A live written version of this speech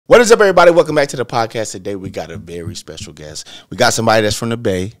What is up, everybody? Welcome back to the podcast. Today we got a very special guest. We got somebody that's from the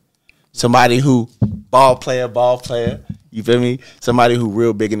Bay, somebody who ball player. You feel me? Somebody who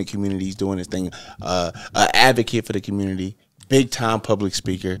real big in the community. He's doing his thing. An advocate for the community. Big time public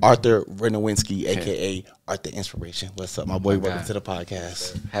speaker. Arthur Renowinski, aka Arthur Inspiration. What's up, my boy? Welcome to the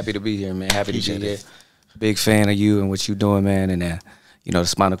podcast. Happy to be here, man. Happy to be here. Big fan of you and what you're doing, man. And the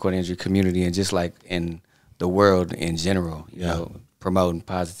spinal cord injury community and just like in the world in general. You know, promoting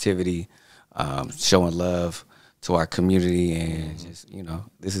positivity, showing love to our community, and just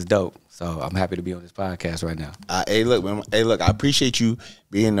this is dope. So I'm happy to be on this podcast right now. Hey, look, man. Hey, look. I appreciate you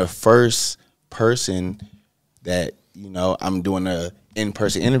being the first person that I'm doing a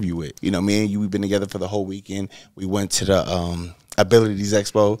in-person interview with. Me and you, we've been together for the whole weekend. We went to the Abilities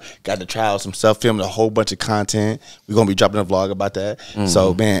Expo, got to try out some stuff, filmed a whole bunch of content. We're gonna be dropping a vlog about that.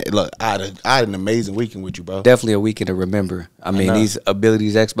 So, man, look, I had an amazing weekend with you, bro. Definitely a weekend to remember. I mean, these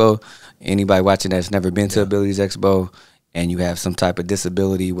Abilities Expo, anybody watching that's never been to Abilities Expo and you have some type of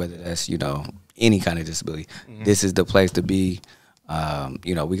disability, whether that's, any kind of disability, this is the place to be.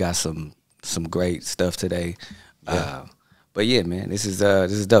 We got some great stuff today. But yeah, man, this is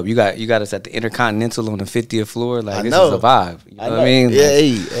dope. You got us at the Intercontinental on the 50th floor. Like, this is a vibe. You know what I mean? Yeah,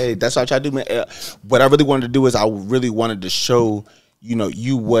 hey, that's what I try to do, man. What I really wanted to do is I really wanted to show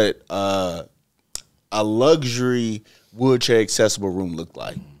you what a luxury wheelchair accessible room looked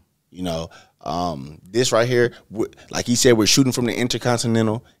like. This right here, like he said, we're shooting from the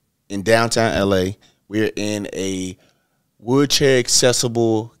Intercontinental in downtown LA. We're in a wheelchair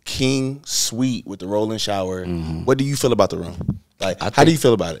accessible king suite with the rolling shower. What do you feel about the room? Like, how do you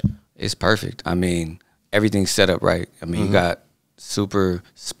feel about it? It's perfect. I mean, everything's set up right. I mean, you got super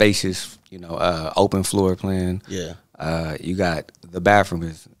spacious, open floor plan. Yeah. You got the bathroom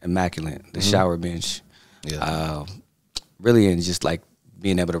is immaculate. The shower bench. Yeah. Really, and just like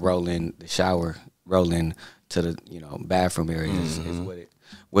being able to roll in the shower, roll in to the bathroom area is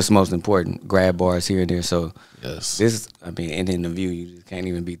what's most important. Grab bars here and there. So and in the view, you just can't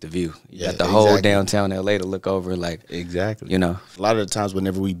even beat the view. You got the whole downtown LA to look over. Like, exactly. A lot of the times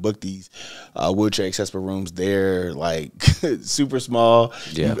whenever we book these wheelchair accessible rooms, they're like super small.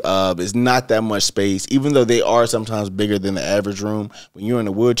 Yeah. It's not that much space, even though they are sometimes bigger than the average room. When you're in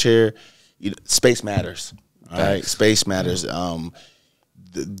a wheelchair, space matters. All right, space matters.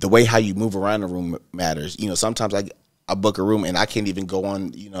 The way how you move around the room matters. Sometimes I book a room and I can't even go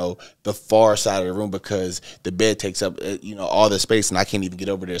on, the far side of the room because the bed takes up, all the space and I can't even get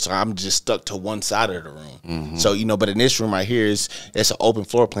over there. So I'm just stuck to one side of the room. So, but in this room right here, it's an open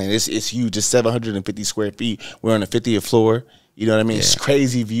floor plan. It's huge. It's 750 square feet. We're on the 50th floor. You know what I mean? Yeah. It's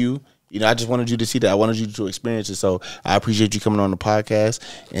crazy view. I just wanted you to see that. I wanted you to experience it. So I appreciate you coming on the podcast.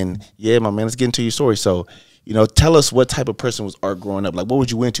 And yeah, my man, let's get into your story. So, tell us what type of person was Art growing up. Like, what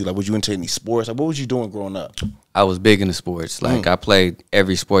would you into? Like, was you into any sports? Like, what was you doing growing up? I was big into sports. Like, I played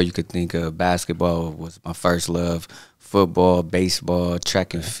every sport you could think of. Basketball was my first love. Football, baseball,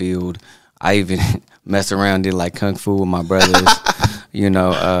 track and field. I even messed around, did like kung fu with my brothers.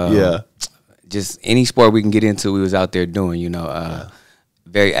 Just any sport we can get into, we was out there doing.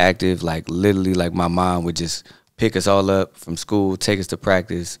 Very active. Like, literally, like my mom would just pick us all up from school, take us to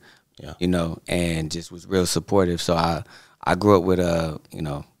practice. Yeah. And just was real supportive. So I grew up with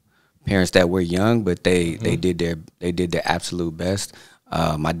parents that were young, but they did their absolute best.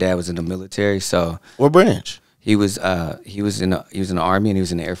 My dad was in the military, so what branch? He was in the Army and he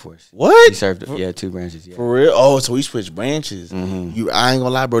was in the Air Force. What? He served 2 branches. Yeah. For real? Oh, so we switched branches. I ain't gonna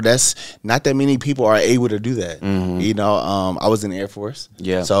lie, bro. That's not that many people are able to do that. I was in the Air Force.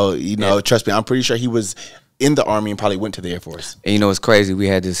 Yeah. So trust me, I'm pretty sure he was in the Army and probably went to the Air Force. And it's crazy. We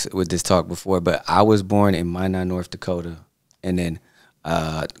had this talk before, but I was born in Minot, North Dakota, and then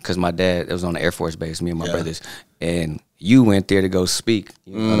because my dad was on the Air Force base, me and my brothers, and you went there to go speak.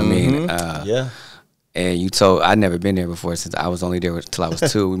 You know what I mean? Yeah. And you told I'd never been there before since I was only there until I was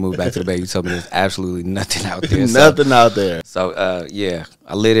 2. We moved back to the Bay. You told me there's absolutely nothing out there. Nothing out there. So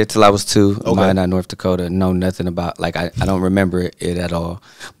I lived there till I was 2. Okay. Minot, North Dakota. Know nothing about I don't remember it at all.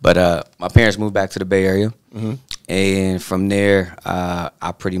 But my parents moved back to the Bay Area, and from there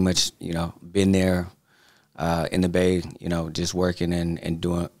I pretty much been there in the Bay, just working and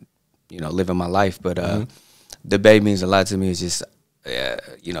doing living my life. But the Bay means a lot to me. It's just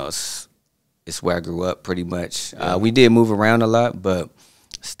it's where I grew up pretty much. We did move around a lot, but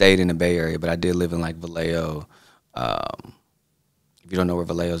stayed in the Bay Area. But I did live in like Vallejo. If you don't know where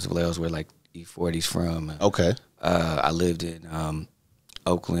Vallejo is, Vallejo's where like E40's from. Okay. I lived in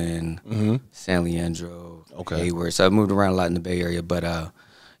Oakland, San Leandro, Hayward. So I moved around a lot in the Bay Area. But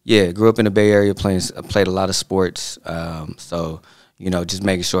yeah, grew up in the Bay Area, played a lot of sports. So you know, just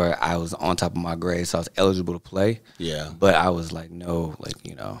making sure I was on top of my grades, so I was eligible to play. Yeah. But I was like, no, like,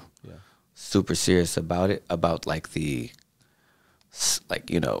 you know, super serious about it, about like the, like,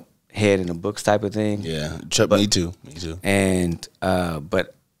 you know, head in the books type of thing. Yeah. Me too. And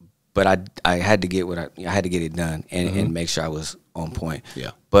but I had to get what I had to get it done and make sure I was on point.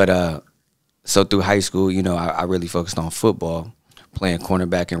 Yeah. But so through high school, you know, I really focused on football, playing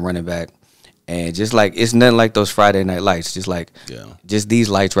cornerback and running back. And just like, it's nothing like those Friday night lights. Just like, just these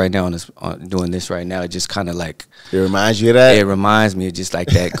lights right now doing this right now. It just kind of like, it reminds you of that. It reminds me of just like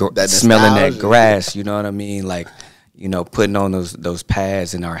that, that smelling that grass. You know what I mean? Like, you know, putting on those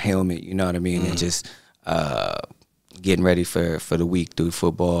pads in our helmet. You know what I mean? And just getting ready for the week through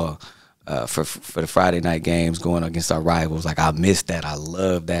football, for the Friday night games, going against our rivals. Like, I miss that. I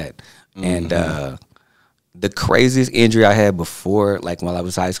love that. And the craziest injury I had before, like while I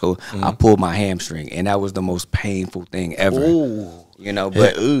was in high school, I pulled my hamstring, and that was the most painful thing ever. Ooh. You know,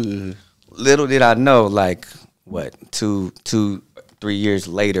 but little did I know, like, what, 2-3 years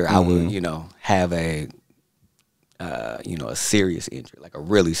later, I would, you know, have a, you know, a serious injury, like a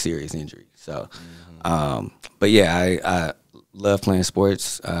really serious injury. So, but yeah, I love playing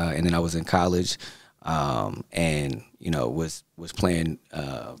sports, and then I was in college, and you know, was playing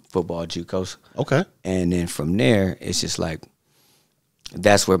football, JUCOs. Okay. And then from there, it's just like,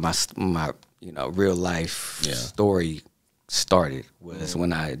 that's where my you know, real life story started, was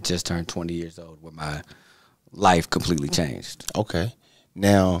when I just turned 20 years old, where my life completely changed. Okay.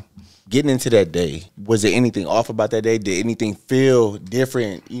 Now, getting into that day, was there anything off about that day? Did anything feel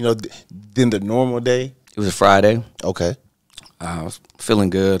different, you know, than the normal day? It was a Friday. Okay. I was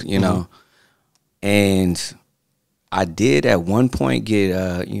feeling good, you know, and I did at one point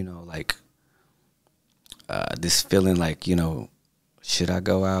get, you know, like this feeling like, you know, should I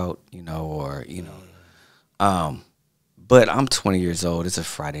go out, you know, or, you know, but I'm 20 years old. It's a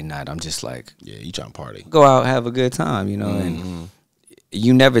Friday night. I'm just like, yeah, you trying to party. Go out, have a good time, you know, and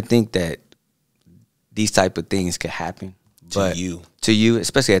you never think that these type of things could happen. To you,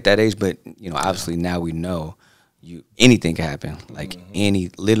 especially at that age. But, you know, obviously now we know anything can happen. Like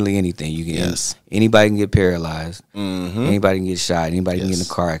literally anything. You can, anybody can get paralyzed. Anybody can get shot. Anybody can get in a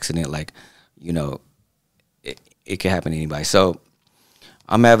car accident. Like, you know, it can happen to anybody. So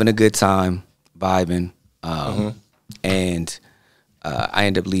I'm having a good time, vibing, and I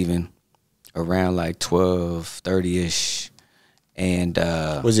end up leaving around like 12:30ish. And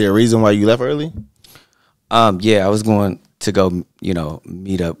was there a reason why you left early? Yeah, I was going to go, you know,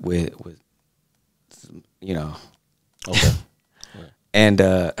 meet up with you know. Okay. and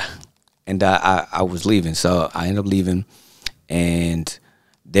I was leaving, so I ended up leaving, and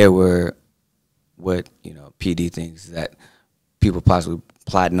there were what, you know, PD things that people possibly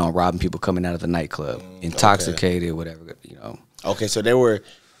plotting on robbing people coming out of the nightclub, intoxicated, whatever, you know. Okay, so they were.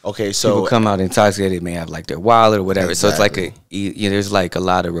 Okay, so people come out intoxicated, may have like their wallet or whatever. Exactly. So it's like you know, there's like a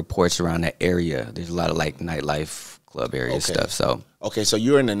lot of reports around that area. There's a lot of like nightlife club area stuff. So so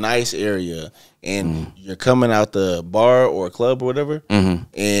you're in a nice area, and you're coming out the bar or club or whatever,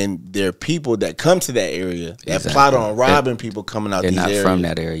 and there are people that come to that area that plot on robbing people coming out these areas. They're not from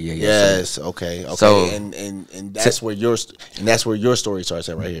that area. Yes. Okay. So and that's where your story starts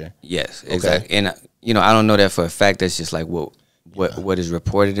at right here. Yes. Exactly. And you know, I don't know that for a fact. That's just like what is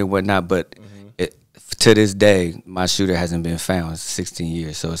reported and whatnot, but to this day, my shooter hasn't been found. It's 16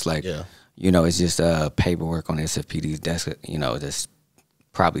 years, so it's like, you know, it's just paperwork on SFPD's desk, you know, that's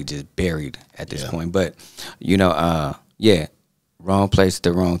probably just buried at this point. But, you know, wrong place at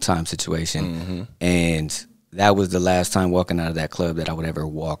the wrong time situation, and that was the last time walking out of that club that I would ever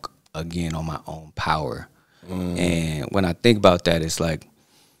walk again on my own power. And when I think about that, it's like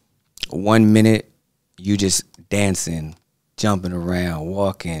 1 minute you just dancing, jumping around,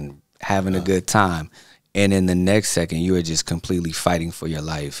 walking, having a good time, and in the next second you are just completely fighting for your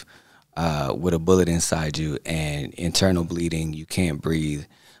life, with a bullet inside you and internal bleeding. You can't breathe.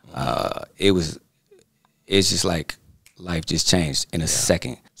 It's just like life just changed in a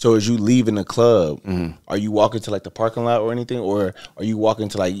second. So as you leaving the club, are you walking to like the parking lot or anything, or are you walking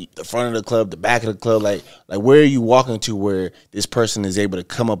to like the front of the club, the back of the club? Like where are you walking to where this person is able to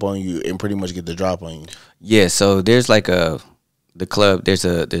come up on you and pretty much get the drop on you? Yeah, so there's like the club. There's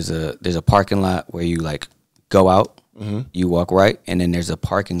a parking lot where you like go out, you walk right, and then there's a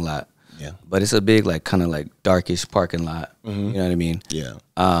parking lot. Yeah, but it's a big like kind of like darkish parking lot. You know what I mean? Yeah.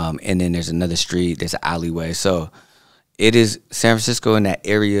 And then there's another street. There's an alleyway. So it is San Francisco in that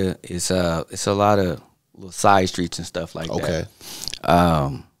area. It's a lot of little side streets and stuff like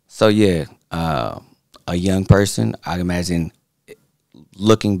that. So yeah, a young person, I'd imagine,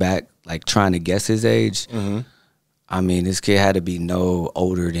 looking back, like trying to guess his age. I mean, this kid had to be no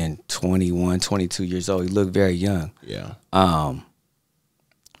older than 21, 22 years old. He looked very young. Yeah. And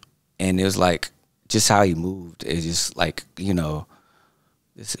it was like just how he moved. It's just like, you know,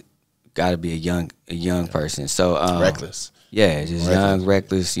 it's got to be a young person. So reckless. Yeah, just young,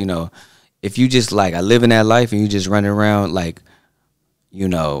 reckless. You know, if you just like I live in that life and you just running around like, you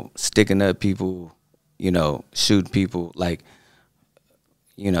know, sticking up people, you know, shooting people, like,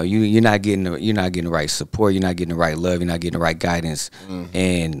 you know, you're not getting the right support, you're not getting the right love, you're not getting the right guidance.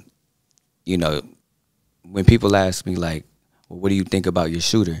 And you know, when people ask me like, well, what do you think about your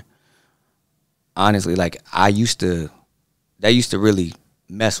shooter? Honestly, like that used to really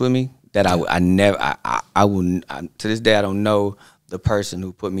mess with me. That I wouldn't to this day I don't know the person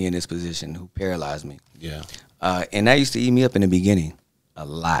who put me in this position, who paralyzed me. Yeah. And that used to eat me up in the beginning a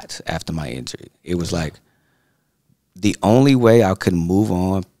lot after my injury. It was like the only way I could move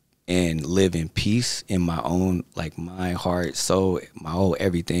on and live in peace in my own like mind, heart, soul, my whole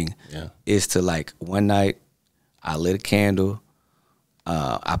everything is to like one night I lit a candle,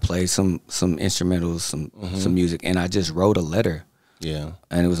 I played some instrumentals, some music, and I just wrote a letter. Yeah.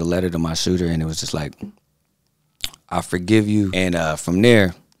 And it was a letter to my shooter, and it was just like, I forgive you. And from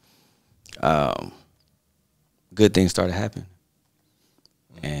there, good things started happening.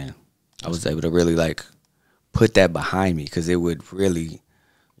 And I was able to really like put that behind me because it would really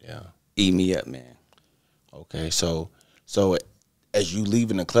eat me up, man. Okay, so as you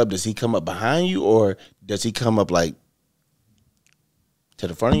leaving the club, does he come up behind you or does he come up like to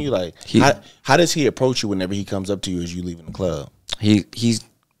the front of you? Like how does he approach you whenever he comes up to you as you leaving the club? He's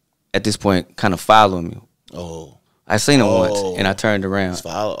at this point kind of following me. Oh. I seen him once and I turned around.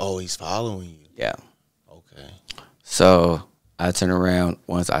 He's following you. Yeah. Okay. So I turned around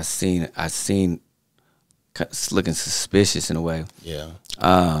once I seen looking suspicious in a way. Yeah.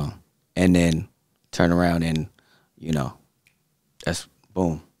 And then turn around and, you know, that's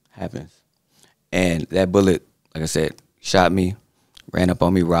boom, happens. And that bullet, like I said, shot me, ran up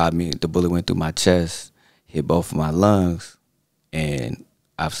on me, robbed me. The bullet went through my chest, hit both of my lungs, and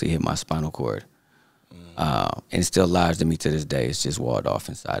obviously hit my spinal cord. And it still lodged in me to this day. It's just walled off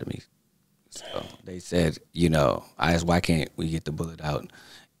inside of me. So they said, you know, I asked, why can't we get the bullet out?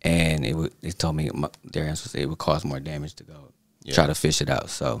 And they told me, their answer was it would cause more damage to go try to fish it out.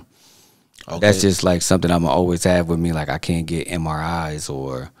 So that's just like something I'm always have with me. Like I can't get MRIs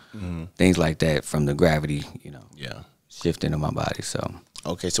or things like that from the gravity, you know, shifting in my body. So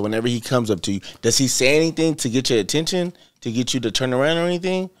okay, so whenever he comes up to you, does he say anything to get your attention, to get you to turn around or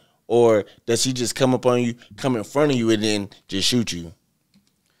anything? Or does he just come up on you, come in front of you, and then just shoot you?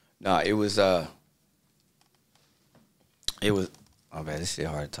 No, it was oh man, this shit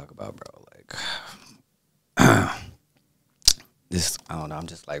hard to talk about, bro. Like this, I don't know, I'm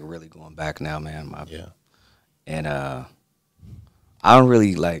just like really going back now, man. And I don't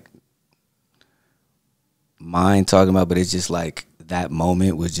really like mind talking about, but it's just like that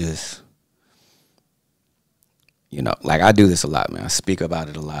moment was just, you know, like I do this a lot, man. I speak about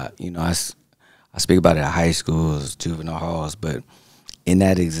it a lot. You know, I speak about it at high schools, juvenile halls, but in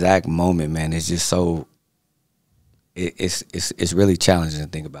that exact moment, man, it's just so it's really challenging to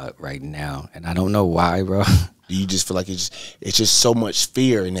think about right now, and I don't know why, bro. Do you just feel like it's just so much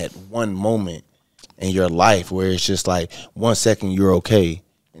fear in that one moment in your life where it's just like 1 second you're okay,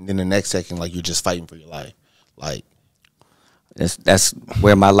 and then the next second like you're just fighting for your life? Like that's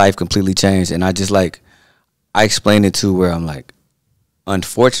where my life completely changed, and I just like I explained it to where I'm like,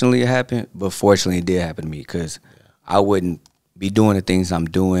 unfortunately it happened, but fortunately it did happen to me because I wouldn't be doing the things I'm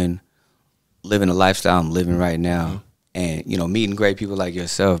doing, living the lifestyle I'm living right now, and you know, meeting great people like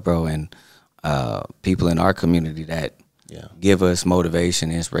yourself, bro, and people in our community that give us motivation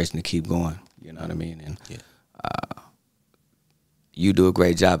and inspiration to keep going. You know what I mean? And you do a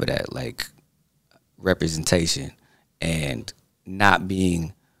great job of that, like representation and not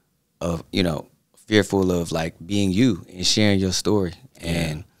being you know, fearful of like being you and sharing your story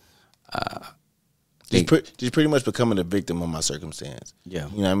and just pretty much becoming a victim of my circumstance. Yeah.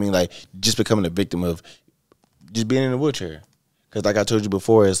 You know what I mean? Like just becoming a victim of just being in a wheelchair. Because like I told you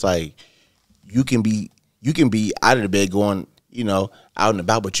before, it's like you can be out of the bed going, you know, out and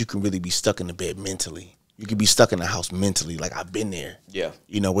about, but you can really be stuck in the bed mentally. You can be stuck in the house mentally. Like I've been there. Yeah.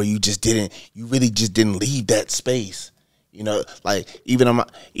 You know, where you really just didn't leave that space. You know, like even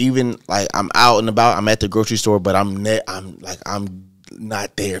like I'm out and about, I'm at the grocery store, but I'm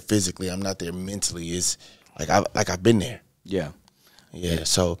not there physically. I'm not there mentally. It's like I've been there. Yeah. Yeah.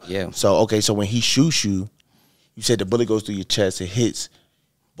 So okay. So when he shoots you, you said the bullet goes through your chest. It hits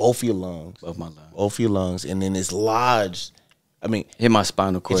both your lungs. Both my lungs. Both your lungs, and then it's lodged I mean, hit my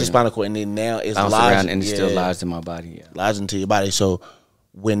spinal cord. Hit your spinal cord, and then now it's bounced lodged, around, and it still lodged in my body. Yeah, lodged into your body. So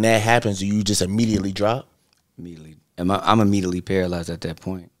when that happens, do you just immediately drop? Immediately, I'm immediately paralyzed at that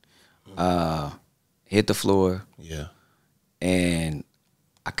point. Hit the floor. Yeah, and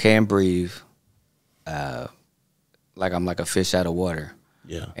I can't breathe. Like I'm like a fish out of water.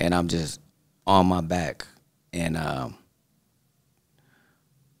 Yeah, and I'm just on my back, and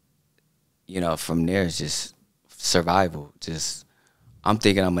you know, from there it's just survival. Just I'm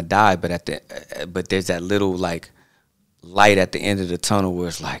thinking I'm gonna die, but there's that little like light at the end of the tunnel where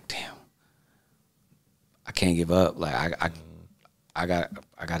it's like, damn, I can't give up. Like I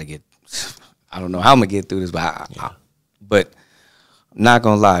gotta get. I don't know how I'm gonna get through this, but I'm not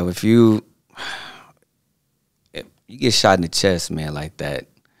gonna lie. If you get shot in the chest, man, like that,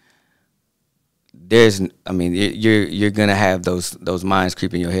 I mean, you're gonna have those minds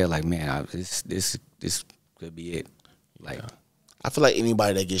creep in your head, like, man, this could be it. Like, I feel like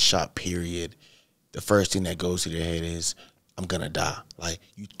anybody that gets shot, period, the first thing that goes through their head is, I'm gonna die. Like,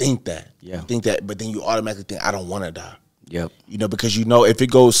 you think that, you think that, but then you automatically think, I don't want to die. Yep. You know, because you know if it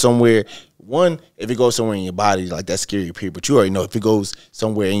goes somewhere, if it goes somewhere in your body, like that's scary, period. But you already know if it goes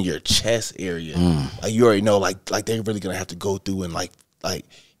somewhere in your chest area, like you already know, like they're really gonna have to go through and like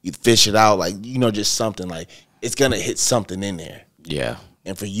you fish it out, like, you know, just something, like it's gonna hit something in there. Yeah.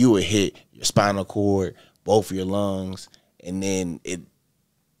 And for you, it hit your spinal cord, both of your lungs, and then it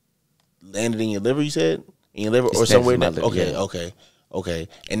landed in your liver. You said in your liver or somewhere. Okay.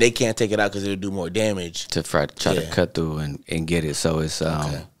 And they can't take it out because it'll do more damage. To try to cut through and get it. So it's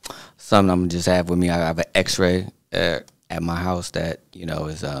something I'm just have with me. I have an X-ray at my house that, you know,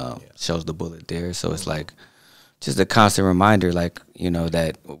 is shows the bullet there. So it's like just a constant reminder, like, you know,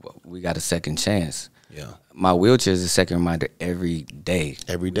 that we got a second chance. Yeah. My wheelchair is a second reminder every day.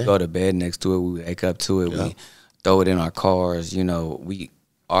 Every day. We go to bed next to it. We wake up to it. Yeah. We throw it in our cars. You know,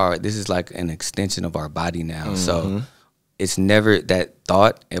 this is like an extension of our body now. So it's never that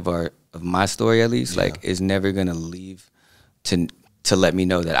thought of my story, at least, like, it's never gonna leave to let me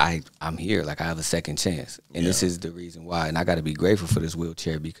know that I'm here, like I have a second chance. And this is the reason why. And I gotta be grateful for this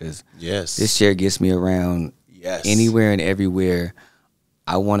wheelchair, because this chair gets me around anywhere and everywhere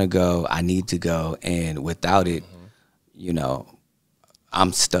I wanna go, I need to go, and without it, you know,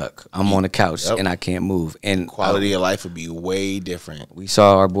 I'm stuck. I'm on the couch and I can't move. And quality of life would be way different. We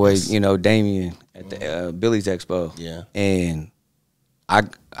saw our boy, you know, Damien at the Billy's Expo. Yeah. And I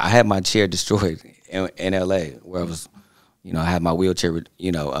had my chair destroyed in LA, where I was, you know, I had my wheelchair,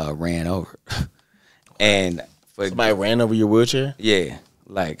 you know, ran over. And somebody ran over your wheelchair? Yeah.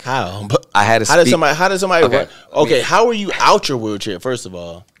 Like, how? I had to How did somebody run? Okay, how were you out your wheelchair, first of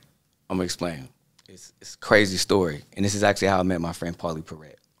all? I'm gonna explain. It's a crazy story. And this is actually how I met my friend Paulie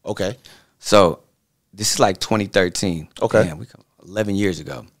Perret. Okay. So this is like 2013. Okay. Damn, 11 years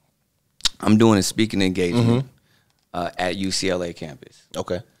ago. I'm doing a speaking engagement at UCLA campus.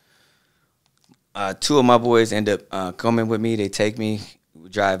 Okay. Two of my boys end up coming with me. They take me, we're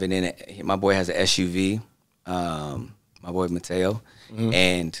driving in. My boy has an SUV, my boy Mateo,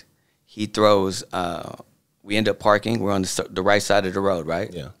 and he throws, we end up parking. We're on the right side of the road, right?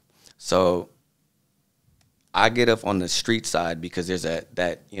 Yeah. So I get up on the street side because there's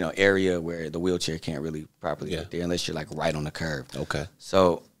that you know, area where the wheelchair can't really properly get there unless you're like right on the curb. Okay.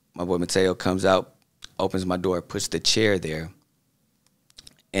 So my boy Mateo comes out, opens my door, puts the chair there,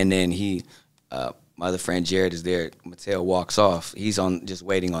 and then my other friend Jared is there. Mateo walks off. He's just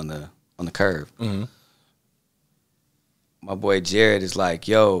waiting on the curb. My boy Jared is like,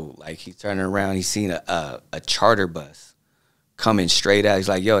 yo, like, he's turning around. He's seen a charter bus coming straight at. He's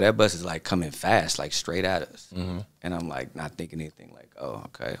like, yo, that bus is like coming fast, like straight at us. And I'm like, not thinking anything, like, oh,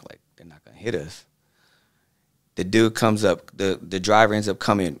 okay, like they're not gonna hit us. The dude comes up, the driver ends up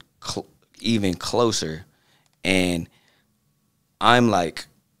coming even closer, and I'm like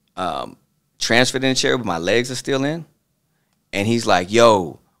transferred in the chair, but my legs are still in. And he's like,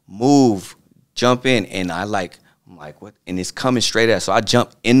 yo, move, jump in. And I'm like, what? And it's coming straight at us. So I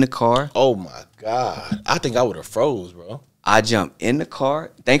jump in the car. Oh my God. I think I would have froze, bro. I jump in the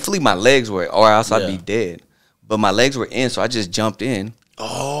car. Thankfully, my legs were, or else I'd be dead. But my legs were in, so I just jumped in.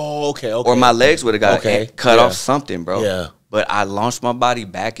 Oh, okay. Or my legs would have got cut off something, bro. Yeah. But I launched my body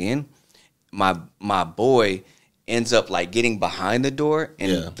back in. My boy ends up like getting behind the door,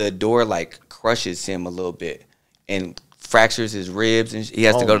 and the door like crushes him a little bit and fractures his ribs, and he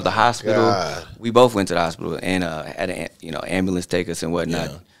has to go to the hospital. God. We both went to the hospital and had an ambulance take us and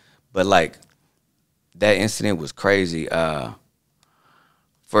whatnot. But like, that incident was crazy. For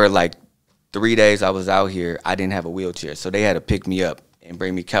like 3 days I was out here, I didn't have a wheelchair, so they had to pick me up and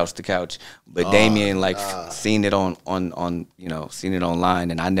bring me couch to couch. But Damien like seen it on seen it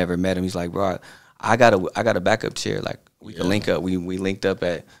online, and I never met him. He's like, bro, I got a backup chair. Like we can link up. We linked up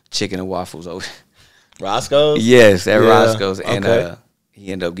at Chicken and Waffles over Roscoe's. Yes, at Roscoe's, and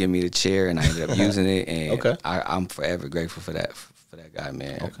he ended up giving me the chair, and I ended up using it, and I'm forever grateful for that guy,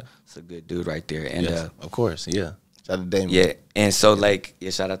 man. Okay. It's a good dude right there, and of course, yeah. Shout out to Damien. Yeah, and so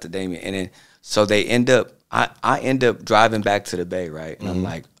shout out to Damien, and then so they end up. I end up driving back to the Bay, right? And I'm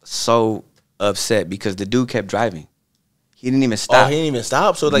like so upset because the dude kept driving. He didn't even stop. Oh, he didn't even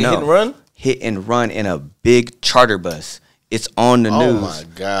stop? So like hit and run? Hit and run in a big charter bus. It's on the news. Oh my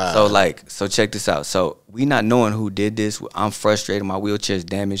God. So check this out. So we not knowing who did this. I'm frustrated. My wheelchair's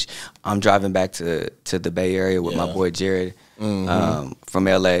damaged. I'm driving back to the Bay Area with my boy Jared from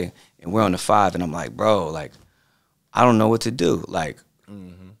LA, and we're on the 5, and I'm like, bro, like I don't know what to do. Like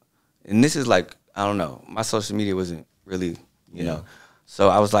and this is like, I don't know. My social media wasn't really, you know. So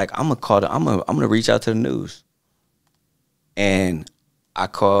I was like, I'm gonna reach out to the news. And I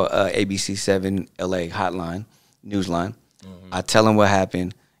call ABC 7 LA hotline, newsline. I tell him what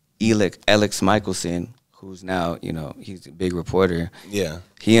happened. Alex Michelson, who's now, you know, he's a big reporter. Yeah.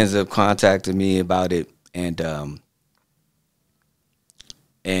 He ends up contacting me about it, and Paulie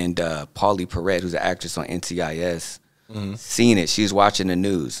Perrette, who's an actress on NCIS, seen it. She's watching the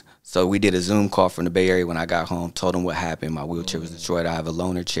news. So we did a Zoom call from the Bay Area when I got home, told him what happened. My wheelchair was destroyed. I have a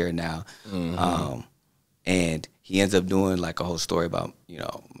loaner chair now. And he ends up doing like a whole story about, you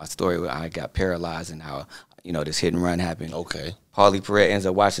know, my story where I got paralyzed and how, you know, this hit and run happened. Okay. Paulie Perrette ends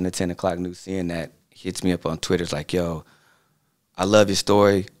up watching the 10 o'clock news, seeing that, hits me up on Twitter. It's like, yo, I love your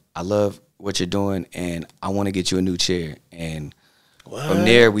story. I love what you're doing, and I want to get you a new chair. And from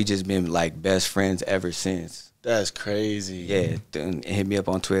there, we just been like best friends ever since. That's crazy. Yeah, and hit me up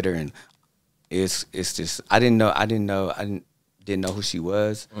on Twitter, and it's just I didn't know who she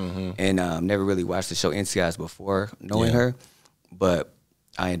was, and never really watched the show NCIS before knowing her, but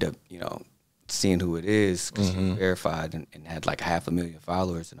I ended up, you know, seeing who it is because she was verified and had like 500,000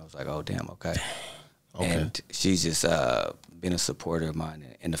 followers, and I was like, oh damn, okay. And she's just been a supporter of mine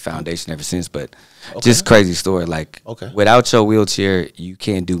and the foundation ever since. But just crazy story. Like without your wheelchair, you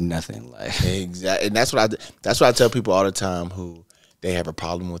can't do nothing. Like exactly, and that's what I tell people all the time who they have a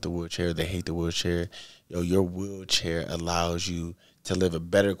problem with the wheelchair, they hate the wheelchair. Yo, your wheelchair allows you to live a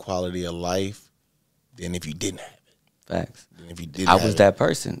better quality of life than if you didn't have it. Facts. If you didn't, I was that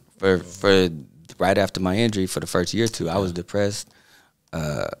person for right after my injury for the first year or two. I was depressed.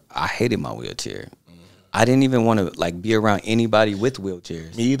 I hated my wheelchair. I didn't even want to like be around anybody with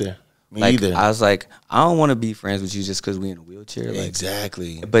wheelchairs. Me either. Me either. I was like, I don't want to be friends with you just because we in a wheelchair. Like,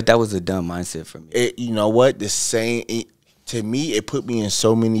 exactly. But that was a dumb mindset for me. You know what? To me, it put me in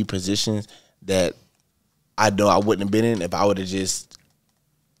so many positions that I know I wouldn't have been in if I would have just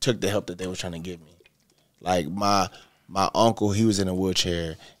took the help that they were trying to give me. Like my uncle, he was in a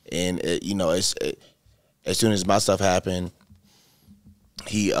wheelchair, and you know, as soon as my stuff happened,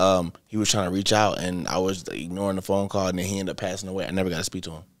 he was trying to reach out, and I was ignoring the phone call, and then he ended up passing away. I never got to speak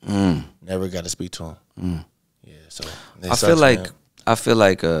to him. Never got to speak to him. Yeah, so I feel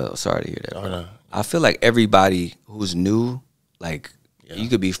like sorry to hear that. Oh, no. I feel like everybody who's new, like you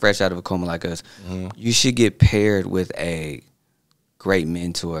could be fresh out of a coma like us, you should get paired with a great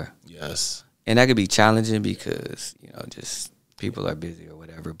mentor. Yes. And that could be challenging because, you know, just people are busy or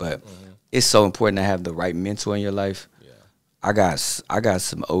whatever, but it's so important to have the right mentor in your life. I got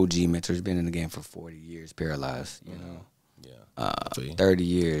some OG mentors, been in the game for 40 years, paralyzed, you know. 30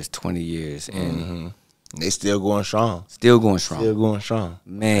 years, 20 years, and they still going strong. Still going strong. Still going strong.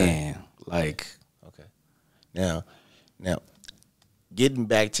 Man, like. Okay. Now, getting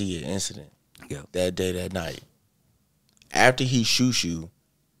back to your incident that day, that night, after he shoots you,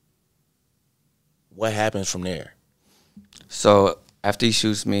 what happens from there? So after he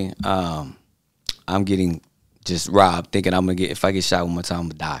shoots me, I'm getting just robbed, thinking if I get shot one more time, I'm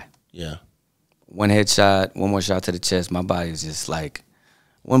gonna die. Yeah. One headshot, one more shot to the chest. My body is just like,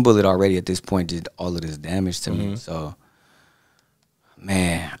 one bullet already at this point did all of this damage to me. So,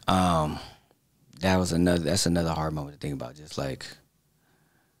 man, that's another hard moment to think about. Just like,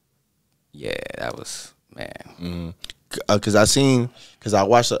 yeah, that was, man. Because I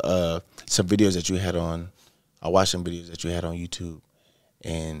watched some videos that you had on. I watched some videos that you had on YouTube,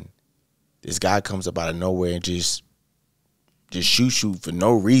 and this guy comes up out of nowhere and just shoots you for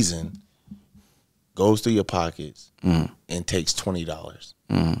no reason, goes through your pockets, and takes $20.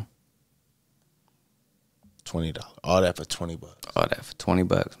 $20. All that for $20. All that for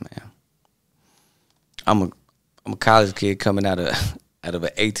 $20, man. I'm a college kid coming out of an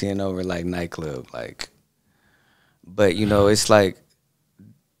 18 over like nightclub, like. But you know, it's like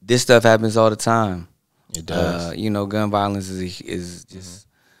this stuff happens all the time. It does. You know, gun violence is just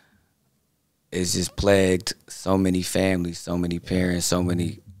it's just plagued so many families, so many parents, so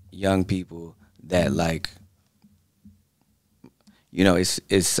many young people that like, you know, it's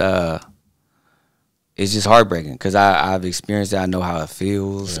just heartbreaking because I've experienced it. I know how it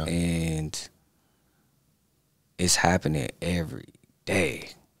feels, and it's happening every day.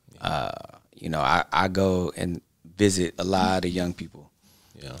 You know, I go and visit a lot of young people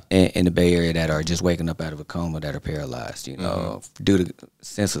in the Bay Area that are just waking up out of a coma, that are paralyzed, you know, due to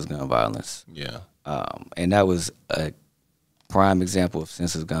senseless gun violence. Yeah. And that was a prime example of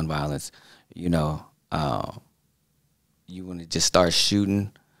senseless gun violence. You know, you want to just start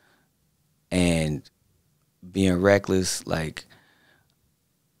shooting and being reckless, like,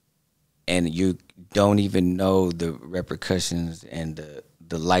 and you don't even know the repercussions and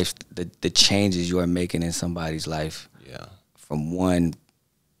the life, the changes you are making in somebody's life. Yeah. From one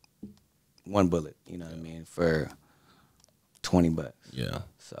bullet, you know what I mean, for $20. Yeah.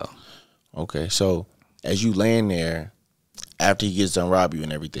 So. Okay, so as you laying there, after he gets done robbing you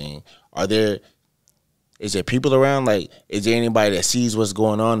and everything, is there people around? Like, is there anybody that sees what's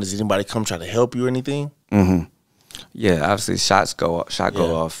going on? Does anybody come try to help you or anything? Mm-hmm. Yeah, obviously shots go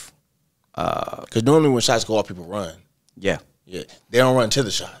off. Because normally when shots go off, people run. Yeah. Yeah. They don't run to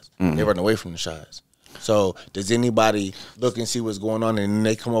the shots. They run away from the shots. So does anybody look and see what's going on, and then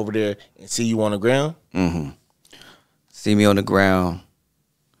they come over there and see you on the ground? Mm-hmm. See me on the ground,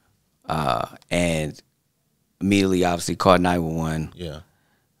 and immediately, obviously, called 911. Yeah.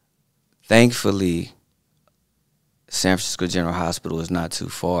 Thankfully, San Francisco General Hospital is not too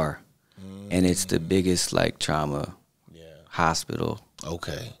far, and it's the biggest like trauma hospital.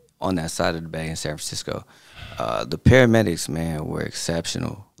 Okay. On that side of the bay in San Francisco. The paramedics, man, were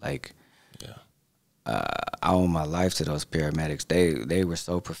exceptional. Like, I owe my life to those paramedics. They were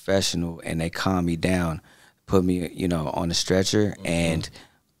so professional, and they calmed me down, put me, you know, on the stretcher, and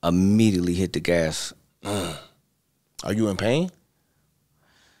immediately hit the gas. Are you in pain?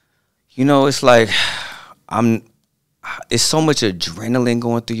 You know, it's like it's so much adrenaline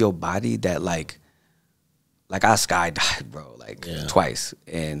going through your body that like I skydived, bro, like twice,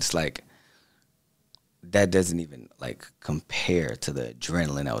 and it's like that doesn't even like compare to the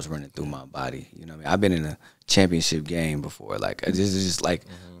adrenaline that was running through my body. You know what I mean? I've been in a championship game before. Like, this is just like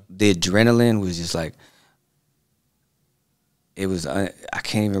the adrenaline was just like, it was. I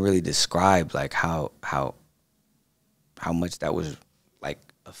can't even really describe like how much that was like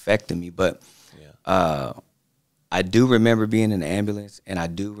affecting me. But I do remember being in the ambulance, and I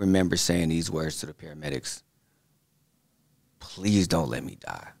do remember saying these words to the paramedics: "Please don't let me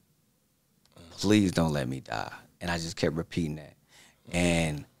die. Please don't let me die." And I just kept repeating that,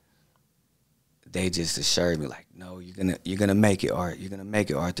 and they just assured me, like, "No, you're gonna make it, Art. You're gonna make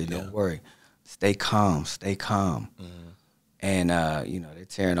it, Arthur. Don't worry. Stay calm. Stay calm." And you know, they're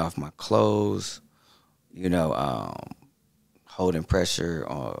tearing off my clothes, you know, holding pressure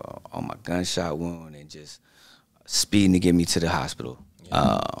on my gunshot wound, and just speeding to get me to the hospital.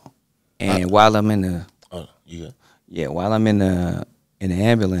 And while I'm in the while I'm in the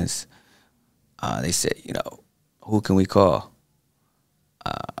ambulance, they said, you know, who can we call?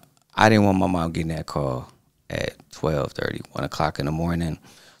 I didn't want my mom getting that call at 12:30, 1 o'clock in the morning.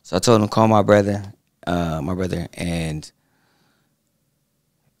 So I told them to call my brother, and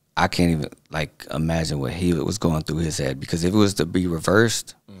I can't even like imagine what he was going through his head, because if it was to be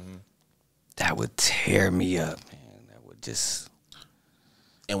reversed, that would tear me up, man. That would just.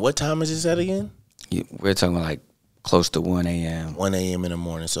 And what time is this at again? We're talking like close to 1 a.m. 1 a.m. in the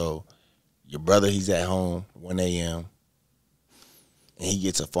morning. So your brother, he's at home, 1 a.m., and he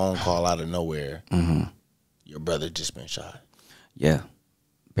gets a phone call out of nowhere. Your brother just been shot. Yeah.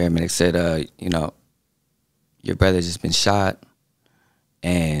 Paramedics said, you know, your brother just been shot,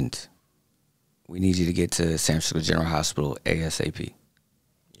 and we need you to get to San Francisco General Hospital ASAP.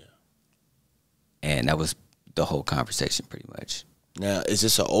 Yeah. And that was the whole conversation pretty much. Now, is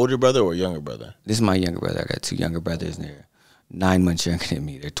this an older brother or a younger brother? This is my younger brother. I got two younger brothers, and they're 9 months younger than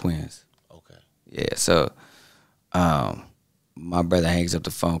me. They're twins. Okay. Yeah, so my brother hangs up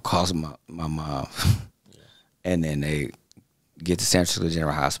the phone, calls my mom, and then they get to San Francisco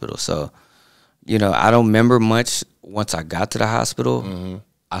General Hospital. So, you know, I don't remember much once I got to the hospital.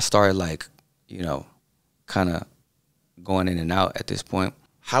 I started, like, you know, kind of going in and out at this point.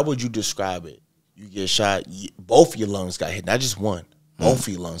 How would you describe it? You get shot, both your lungs got hit, not just one. Both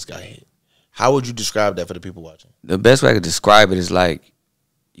your lungs got hit. How would you describe that for the people watching? The best way I could describe it is like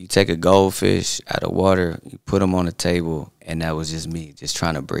you take a goldfish out of water, you put them on a table, and that was just me, just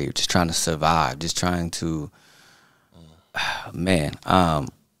trying to breathe, just trying to survive, just trying to, man.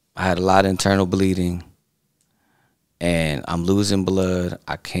 I had a lot of internal bleeding, and I'm losing blood.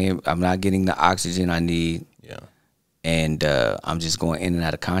 I'm not getting the oxygen I need. Yeah. And I'm just going in and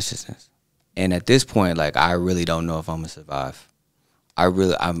out of consciousness. And at this point, like, I really don't know if I'm gonna survive.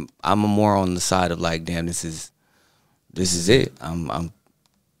 I'm more on the side of like, damn, this is it.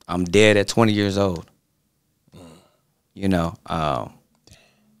 I'm dead at 20 years old. You know,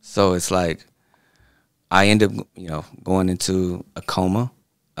 so it's like I end up, you know, going into a coma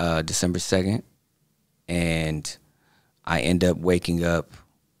December 2nd, and I end up waking up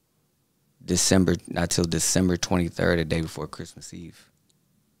not till December 23rd, the day before Christmas Eve.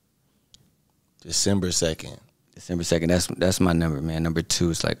 December 2nd. December 2nd. That's my number, man. Number 2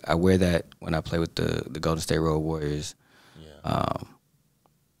 is like I wear that when I play with the Golden State Road Warriors. Yeah.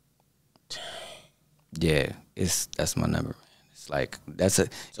 Yeah, that's my number, man. It's like that's a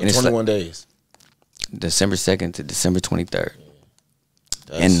so 21 days. December 2nd to December 23rd.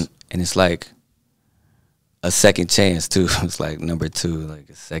 And it's like a second chance too. It's like number 2, like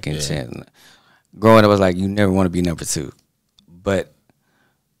a second chance. Growing up, I was like, you never want to be number 2, but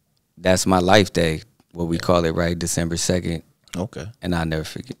that's my life day, what we call it, right? December 2nd. Okay. And I'll never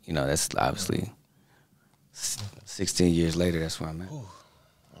forget. You know, that's obviously 16 years later. That's where I'm at. All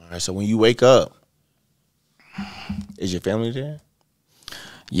right. So when you wake up, is your family there?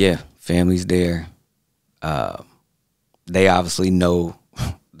 Yeah, family's there. They obviously know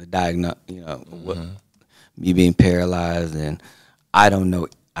the diagnosis, you know, what, me being paralyzed, and I don't know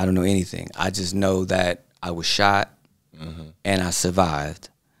anything. I just know that I was shot and I survived.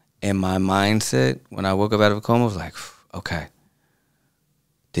 And my mindset when I woke up out of a coma was like, okay,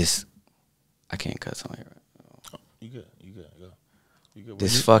 I can't cuss on here. Right? Oh, you good. Go. You good.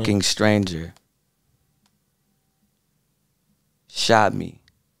 This fucking stranger shot me.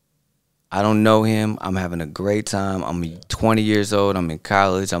 I don't know him. I'm having a great time. I'm 20 years old. I'm in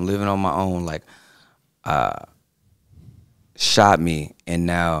college. I'm living on my own. Like, shot me, and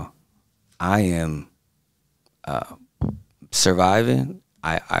now I am surviving.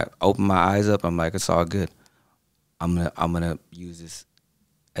 I open my eyes up. I'm like, it's all good. I'm gonna use this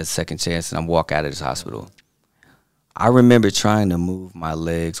as second chance, and I'm walk out of this hospital. I remember trying to move my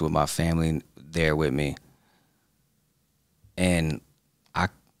legs with my family there with me, and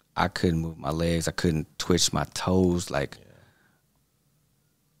I couldn't move my legs. I couldn't twitch my toes, like,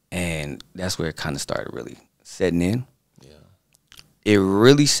 and that's where it kind of started really setting in. Yeah, it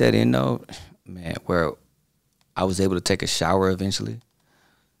really set in though, man, where I was able to take a shower eventually.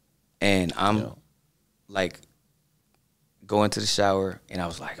 And I'm like going to the shower, and I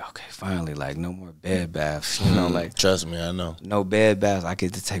was like, okay, finally, like no more bed baths, you know, like trust me, I know. No bed baths. I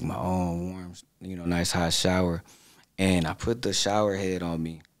get to take my own warm, you know, nice hot shower. And I put the shower head on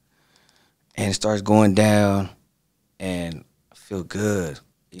me, and it starts going down, and I feel good,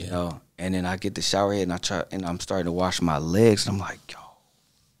 you know. And then I get the shower head, and I'm starting to wash my legs, and I'm like, yo,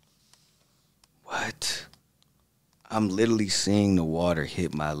 what? I'm literally seeing the water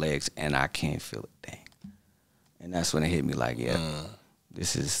hit my legs, and I can't feel a thing. And that's when it hit me like,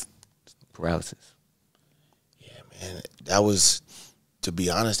 this is paralysis. Yeah, man. That was, to be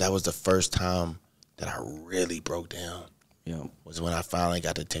honest, that was the first time that I really broke down. Yeah, was when I finally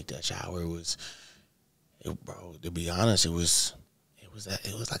got to take that shower. Bro, to be honest, it was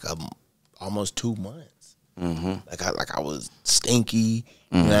like almost 2 months. Like I was stinky.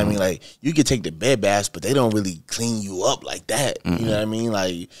 You know what I mean? Like, you could take the bed baths, but they don't really clean you up like that. You know what I mean?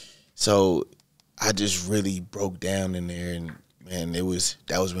 Like, so I just really broke down in there, and man, that was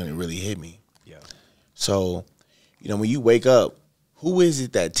when it really hit me. Yeah. So, you know, when you wake up, who is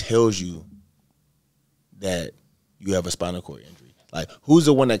it that tells you that you have a spinal cord injury? Like, who's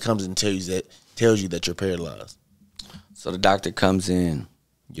the one that comes and tells you that you're paralyzed? So the doctor comes in.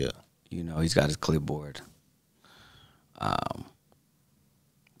 Yeah. You know, he's got his clipboard.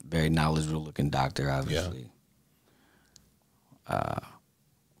 Very knowledgeable looking doctor, obviously. Yeah.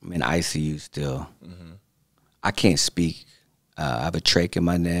 I'm in ICU still. I can't speak. I have a trach in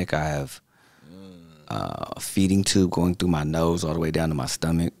my neck. I have a feeding tube going through my nose all the way down to my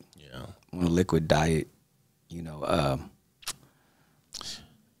stomach. Yeah. I'm on a liquid diet, you know.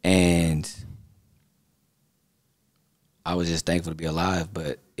 And I was just thankful to be alive,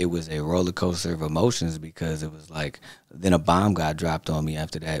 but it was a roller coaster of emotions, because it was like, then a bomb got dropped on me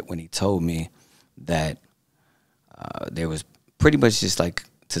after that when he told me that there was pretty much just like,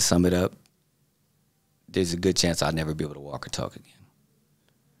 to sum it up, there's a good chance I'll never be able to walk or talk again.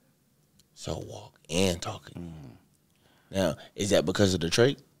 So walk and talk again. Now, is that because of the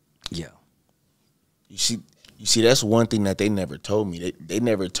trach? Yeah. You see, that's one thing that they never told me. They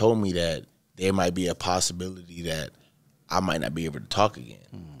never told me that there might be a possibility that I might not be able to talk again.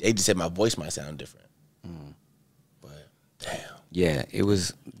 They just said my voice might sound different. But damn. Yeah, it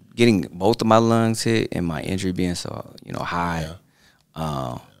was getting both of my lungs hit and my injury being so, high.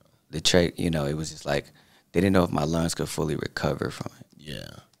 Yeah. The trach, it was just like they didn't know if my lungs could fully recover from it. Yeah.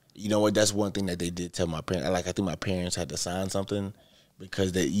 You know what? That's one thing that they did tell my parents. Like, I think my parents had to sign something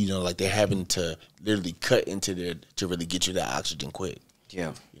because they, like they're having to literally cut into there to really get you that oxygen quick.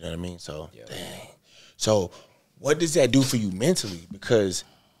 Yeah. You know what I mean? So, dang. So, what does that do for you mentally? Because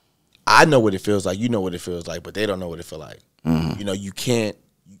I know what it feels like. You know what it feels like, but they don't know what it feels like. You can't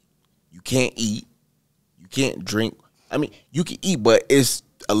eat. You can't drink. I mean, you can eat, but it's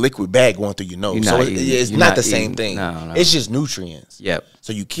a liquid bag going through your nose. So it's not the same thing. No. It's just nutrients. Yep.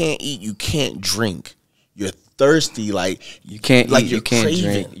 So you can't eat. You can't drink. You're thirsty. Like you can't like eat. You can't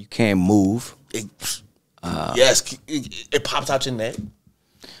drink. You can't move. Yes, it pops out your neck.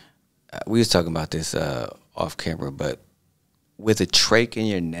 We was talking about this off camera, but with a trach in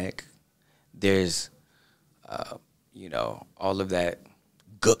your neck, there's, all of that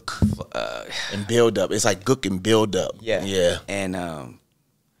gook and build up. It's like gook and build up. Yeah. And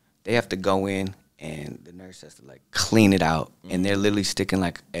they have to go in, and the nurse has to like clean it out, and they're literally sticking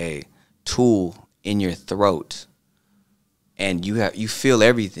like a tool in your throat, and you feel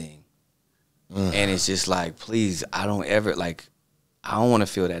everything, and it's just like, please, I don't want to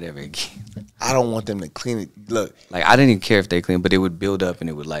feel that ever again. I don't want them to clean it. Look, like I didn't even care if they clean, but it would build up and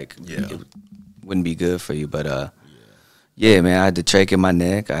it would it wouldn't be good for you. But yeah, man, I had the trach in my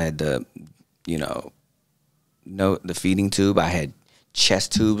neck. I had the, the feeding tube. I had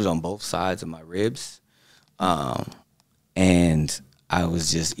chest tubes on both sides of my ribs, and I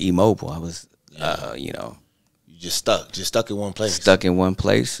was just immobile. I was, you just stuck in one place. Stuck in one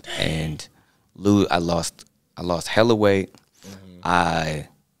place, and I lost hella weight. I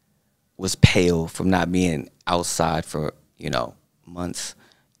was pale from not being outside for, months.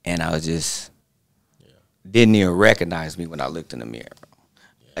 And I was just didn't even recognize me when I looked in the mirror.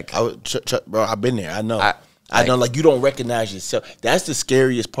 Like, bro, I've been there. I know. I know, like, you don't recognize yourself. That's the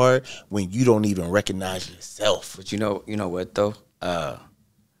scariest part, when you don't even recognize yourself. But you know what, though?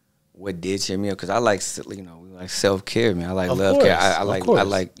 What did cheer me up? Because I like, we like self-care, man. I like love care. I like,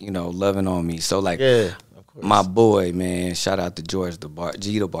 loving on me. So, like, my boy, man, shout out to George, the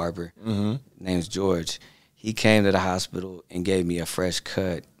barber. Name's George. He came to the hospital and gave me a fresh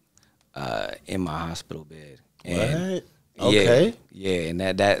cut in my hospital bed. And what? Okay. Yeah, and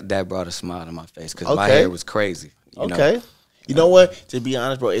that brought a smile to my face because my hair was crazy. You know? You know what? To be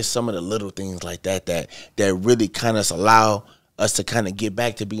honest, bro, it's some of the little things like that really kind of allow us to kind of get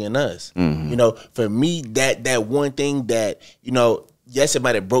back to being us. For me, that one thing that, yes, it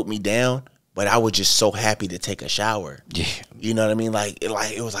might have broke me down, but I was just so happy to take a shower. Yeah. You know what I mean? Like it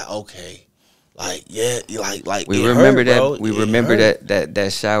was like, okay. Like, yeah, like we remember that, bro. We remember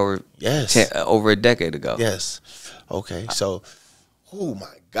that shower. Yes. Over a decade ago. Yes. Okay. So, oh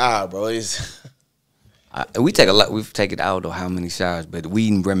my God, bro. We take a lot. We've taken I don't know how many showers, but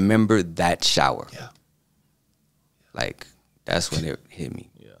we remember that shower. Yeah. Like, that's when it hit me.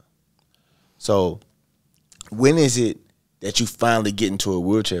 Yeah. So, when is it that you finally get into a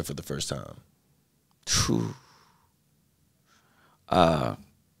wheelchair for the first time?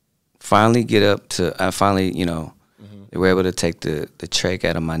 Finally get up to, they were able to take the trach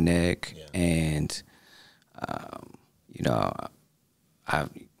out of my neck, and, I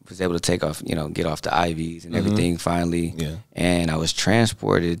was able to take off, get off the IVs and everything finally. Yeah. And I was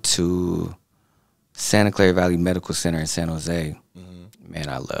transported to Santa Clara Valley Medical Center in San Jose. Man,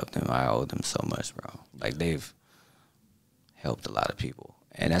 I love them. I owe them so much, bro. Like, they've helped a lot of people.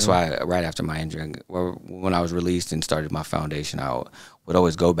 And that's why right after my injury, when I was released and started my foundation, I would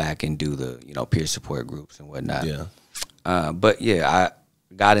always go back and do the, peer support groups and whatnot. Yeah. But, yeah, I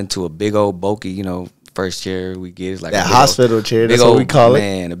got into a big old bulky, first chair we get is like that hospital chair. That's what we call it.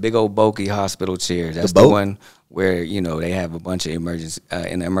 Man, a big old bulky hospital chair. That's the one where they have a bunch of emergency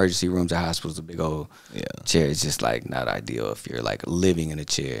in the emergency rooms at hospitals. A big old chair. It's just like not ideal if you're like living in a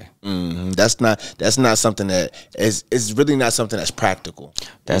chair. That's not something that is. It's really not something that's practical.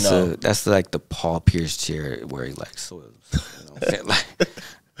 That's like the Paul Pierce chair where he like soils.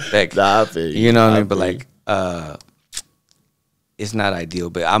 Like, nah, I feel you. You know what I mean? But like, it's not ideal.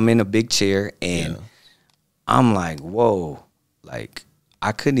 But I'm in a big chair and I'm like, whoa, like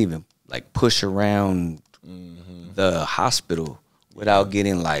I couldn't even like push around the hospital without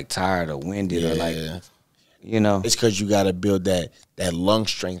getting like tired or winded or like. You know, it's because you got to build that lung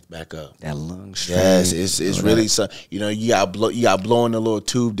strength back up. That lung strength. Yes, it's really so. You know, you got blow in the little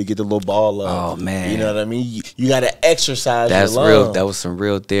tube to get the little ball up. Oh man, you know what I mean. You got to exercise. That's your lung. real. That was some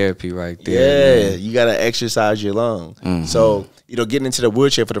real therapy right there. Yeah, man. You got to exercise your lung. So getting into the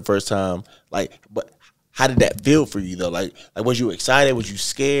wheelchair for the first time, but how did that feel for you though? Like was you excited? Was you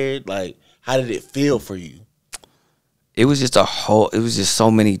scared? Like, how did it feel for you? It was just it was just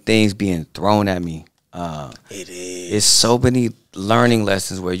so many things being thrown at me. It is. It's so many learning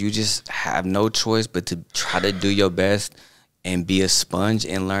lessons where you just have no choice but to try to do your best and be a sponge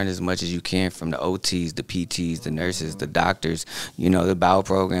and learn as much as you can from the OTs, the PTs, the nurses, the doctors, the bowel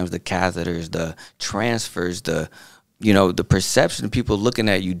programs, the catheters, the transfers, the perception of people looking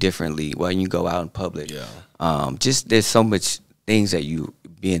at you differently when you go out in public. Yeah. Just there's so much things that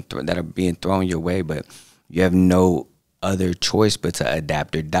that are being thrown your way, but you have no other choice but to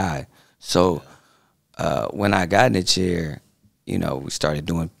adapt or die. So when I got in the chair, we started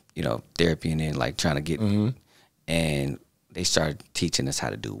doing, therapy and then like trying to get, and they started teaching us how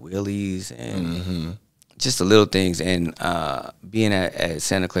to do wheelies and just the little things. And being at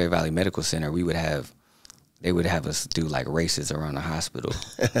Santa Clara Valley Medical Center, they would have us do like races around the hospital.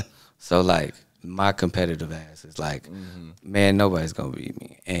 So like my competitive ass is like, man, nobody's gonna beat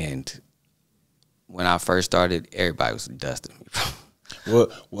me. And when I first started, everybody was dusting me.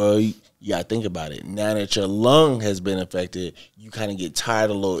 Well, you gotta think about it. Now that your lung has been affected, you kind of get tired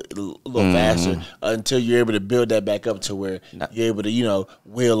a little faster until you're able to build that back up to where you're able to,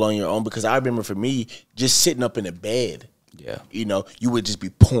 wheel on your own. Because I remember for me, just sitting up in the bed, you would just be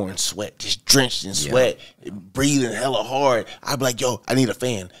pouring sweat, just drenched in sweat, breathing hella hard. I'd be like, yo, I need a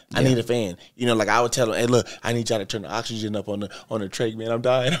fan. I need a fan. Like I would tell them, hey, look, I need y'all to turn the oxygen up on the trach, man. I'm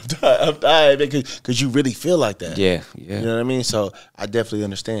dying, because you really feel like that. Yeah. You know what I mean? So I definitely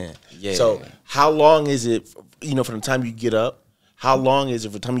understand. Yeah. So how long is it, from the time you get up, how long is it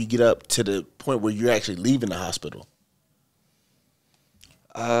from the time you get up to the point where you're actually leaving the hospital?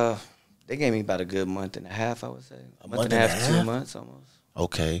 They gave me about a good month and a half, I would say. A month and a half to 2 months almost.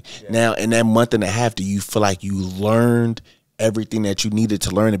 Okay. Yeah. Now, in that month and a half, do you feel like you learned everything that you needed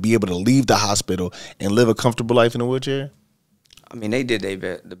to learn to be able to leave the hospital and live a comfortable life in a wheelchair? I mean, they did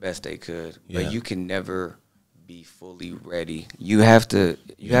the best they could, but you can never be fully ready. You have to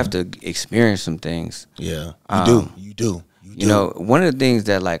experience some things. Yeah, you do. One of the things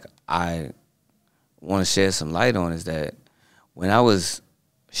that like I want to shed some light on is that when I was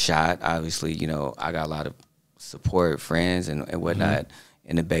shot, obviously, I got a lot of support, friends and whatnot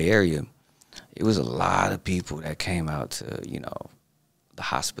in the Bay Area. It was a lot of people that came out to, the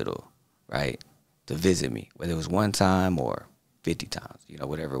hospital, right, to visit me, whether it was one time or 50 times,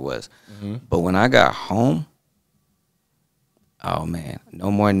 whatever it was. But when I got home, oh man,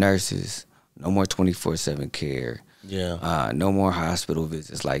 no more nurses, no more 24/7 care. Yeah. No more hospital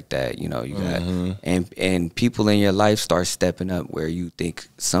visits like that. You got and people in your life start stepping up where you think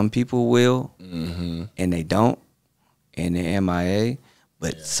some people will and they don't, and they're MIA.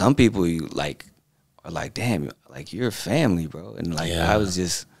 But some people you like are like, damn, like you're a family, bro. And like I was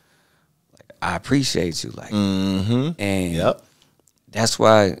just like, I appreciate you, like, and that's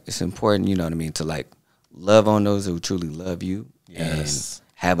why it's important, you know what I mean, to like love on those who truly love you and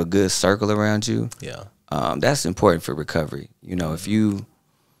have a good circle around you. Yeah. That's important for recovery. If you,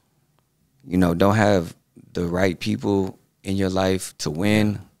 don't have the right people in your life to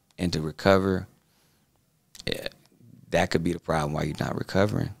win and to recover, that could be the problem why you're not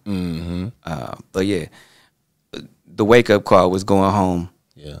recovering. But yeah, the wake-up call was going home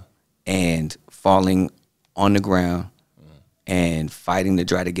and falling on the ground and fighting to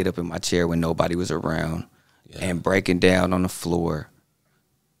try to get up in my chair when nobody was around and breaking down on the floor,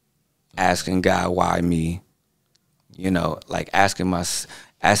 asking God, why me? Like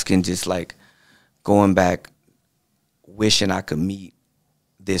asking just like going back, wishing I could meet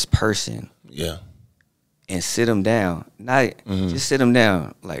this person. Yeah. And sit them down. Not just sit them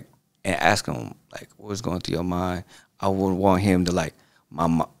down, like, and ask him, like, what was going through your mind? I would want him to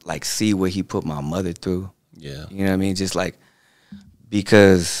like see what he put my mother through. Yeah. You know what I mean? Just like,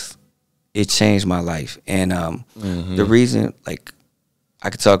 because it changed my life. And the reason, like, I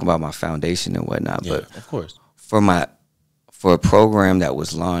could talk about my foundation and whatnot, but of course, for a program that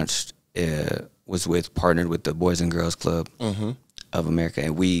was launched, was partnered with the Boys and Girls Club of America,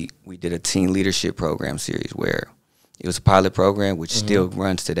 and we did a teen leadership program series where it was a pilot program which still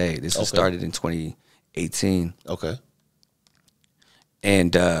runs today. This was started in 2018. Okay.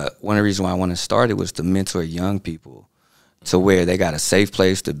 And one of the reasons why I wanted to start it was to mentor young people to where they got a safe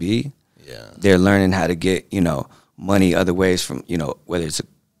place to be. Yeah. They're learning how to get, money other ways from, whether it's a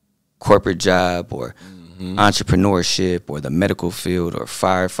corporate job or entrepreneurship or the medical field or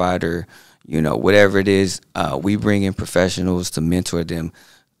firefighter, you know, whatever it is, we bring in professionals to mentor them,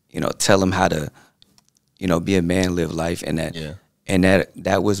 you know, tell them how to, you know, be a man, live life, and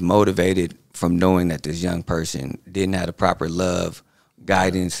that was motivated from knowing that this young person didn't have the proper love,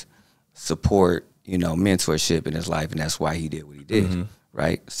 guidance, support, you know, mentorship in his life, and that's why he did what he did,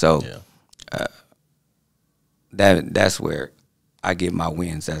 right? So that's where I get my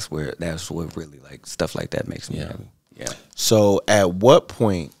wins. That's what really, like, stuff like that makes me happy. Yeah. So at what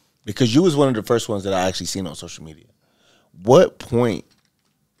point, because you was one of the first ones that I actually seen on social media, what point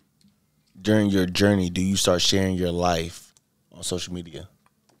during your journey do you start sharing your life on social media?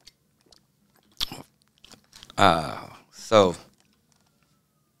 So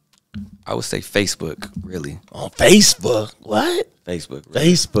I would say Facebook, really. On Facebook? What? Facebook.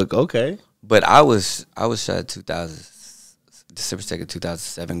 Really. Facebook, okay. But I was shot December 2nd,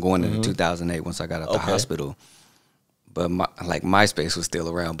 2007, going into 2008 once I got out the hospital. But MySpace was still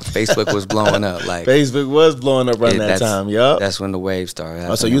around, but Facebook was blowing up. Like Facebook was blowing up around that time. Yup. That's when the wave started.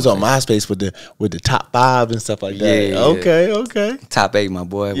 Oh, so you was on MySpace with the top 5 and stuff like that. Yeah. Okay. Top 8, my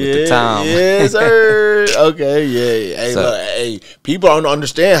boy, with the Tom. Yes, sir. Okay, yeah. Hey, so, look, hey, people don't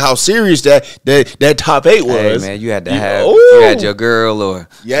understand how serious that top 8 was. Hey, man, you had to have. You had your girl or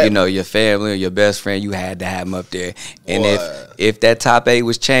you know, your family or your best friend. You had to have them up there. And if that top 8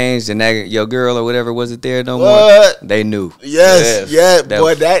 was changed and your girl or whatever wasn't there no more, they knew. Yes.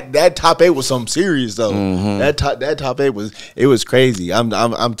 Boy, that top 8 was something serious though. That top 8 was crazy. I'm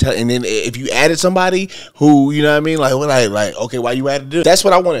telling. And then if you added somebody who, you know what I mean, like okay, why you added this? That's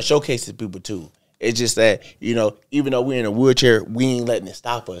what I want to showcase to people too. It's just that, you know, even though we're in a wheelchair, we ain't letting it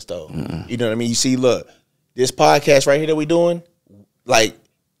stop us though. You know what I mean? You see, look, this podcast right here that we doing, like,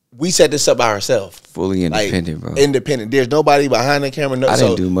 we set this up by ourselves. Fully independent, like, bro. Independent. There's nobody behind the camera. I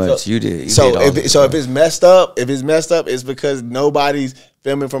didn't do much. You did. If it's messed up, it's because nobody's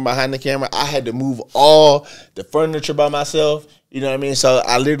filming from behind the camera. I had to move all the furniture by myself. You know what I mean? So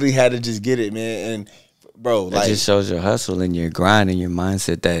I literally had to just get it, man. And bro, that just shows your hustle and your grind and your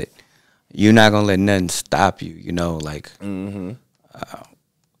mindset that you're not gonna let nothing stop you. You know, like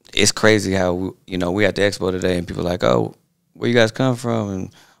it's crazy how we at the expo today and people are like, oh, where you guys come from?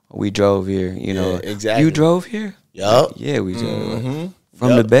 And we drove here, you know. Exactly. You drove here? Yup. Yeah, we drove.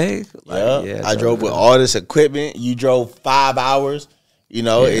 From the Bay? Like, I drove with all this equipment. You drove 5 hours, you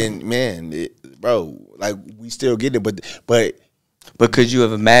know, and man, bro, like, we still get it. But could you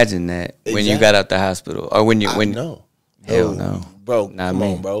have imagined that when you got out the hospital? Or when no. Hell no. Bro, come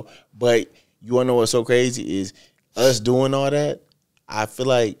on, bro. But you wanna know what's so crazy is us doing all that, I feel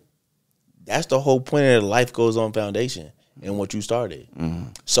like that's the whole point of the Life Goes On Foundation. And what you started.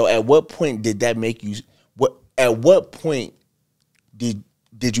 So at what point did that make you? At what point did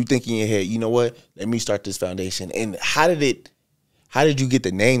you think in your head, you know what? Let me start this foundation. And how did you get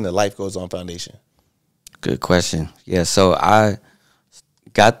the name The Life Goes On Foundation? Good question. Yeah. So I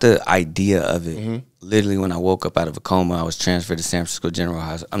got the idea of it literally when I woke up out of a coma. I was transferred to San Francisco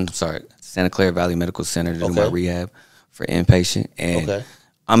Santa Clara Valley Medical Center to do my rehab for inpatient. And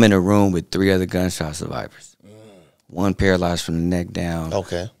I'm in a room with 3 other gunshot survivors. One paralyzed from the neck down.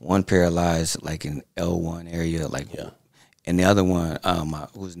 One paralyzed like in L1 area, and the other one,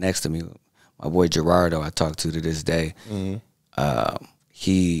 who's next to me, my boy Gerardo, I talk to this day.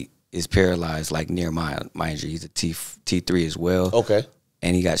 He is paralyzed like near my injury. He's a T3 as well.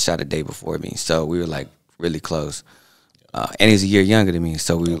 And he got shot a day before me, so we were like really close. And he's a year younger than me,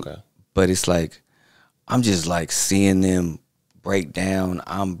 so but it's like I'm just like seeing them break down.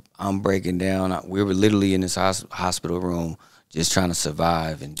 I'm breaking down. We were literally in this hospital room just trying to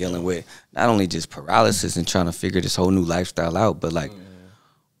survive and dealing with not only just paralysis and trying to figure this whole new lifestyle out, but like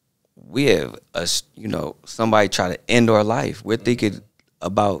we have somebody try to end our life. We're thinking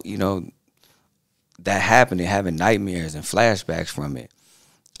about, that happening, having nightmares and flashbacks from it.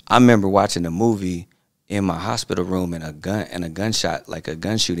 I remember watching a movie in my hospital room and a gunshot, like a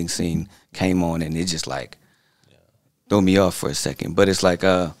gun shooting scene came on, and it just like threw me off for a second. But it's like,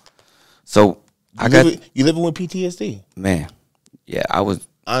 so you living with PTSD, man. Yeah, I was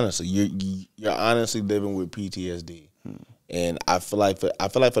honestly. You're honestly living with PTSD, and I feel like for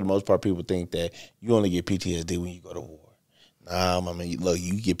the most part, people think that you only get PTSD when you go to war. Nah, I mean, look,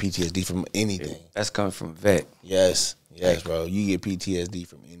 you get PTSD from anything. That's coming from a vet. Yes, bro. You get PTSD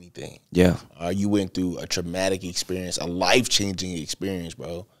from anything. Yeah. You went through a traumatic experience, a life-changing experience,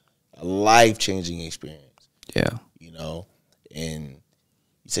 bro. A life-changing experience. Yeah. And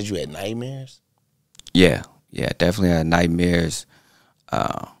you said you had nightmares? Yeah, definitely had nightmares.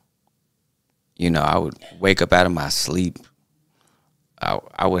 I would wake up out of my sleep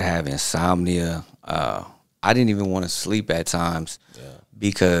I would have insomnia. I didn't even want to sleep at times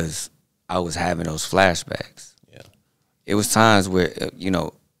because I was having those flashbacks. Yeah. It was times where,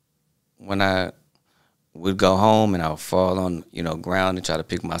 when I would go home and I would fall on, ground and try to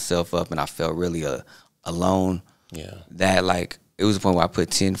pick myself up, and I felt really alone. Yeah. That, like, it was the point where I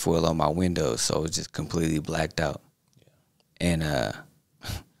put tinfoil on my windows, so it was just completely blacked out. Yeah. And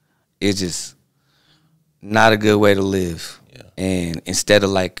it's just not a good way to live. Yeah. And instead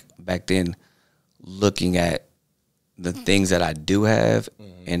of, like, back then looking at the things that I do have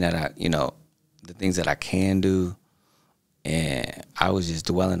and that I, the things that I can do, and I was just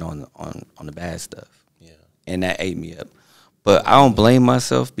dwelling on the bad stuff. Yeah. And that ate me up. But I don't blame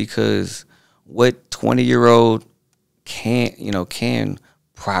myself, because what 20-year-old can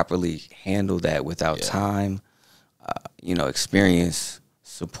properly handle that without time, experience,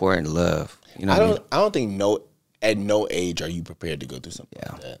 support, and love. I don't think at no age are you prepared to go through something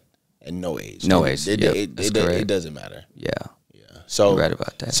like that. At no age. No age. It doesn't matter. Yeah. Yeah. So you're right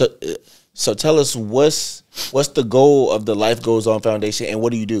about that. So tell us, what's the goal of the Life Goes On Foundation, and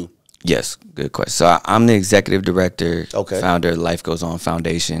what do you do? Yes, good question. So I'm the executive director, founder of Life Goes On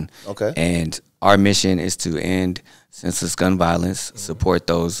Foundation. Okay. And our mission is to end senseless gun violence, support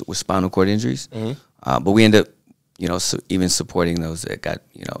those with spinal cord injuries. But we end up, even supporting those that got,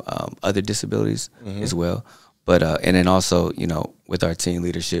 other disabilities as well. But and then also, with our teen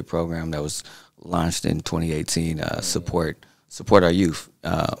leadership program that was launched in 2018, support our youth.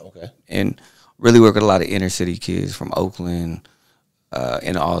 And really work with a lot of inner city kids from Oakland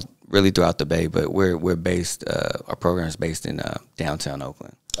and all really throughout the Bay. But we're based, our program is based in downtown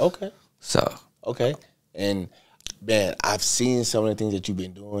Oakland. Okay. So. Okay. And man, I've seen some of the things that you've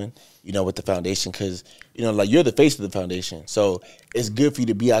been doing, with the foundation, because, like, you're the face of the foundation. So it's good for you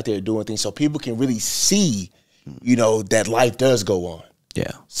to be out there doing things so people can really see, that life does go on.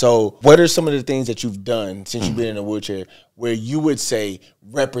 Yeah. So what are some of the things that you've done since you've been in a wheelchair where you would say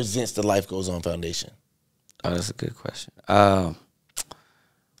represents the Life Goes On Foundation? Oh, that's a good question.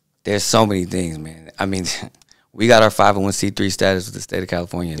 There's so many things, man. I mean, we got our 501c3 status with the state of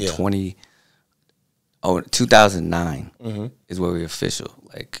California in 2009 is where we're official.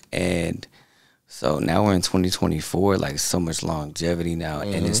 And so now we're in 2024, like, so much longevity now.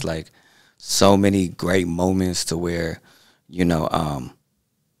 And it's like so many great moments to where,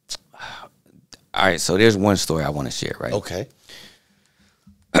 all right, so there's one story I want to share, right? Okay.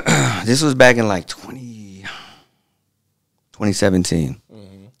 This was back in like 2017.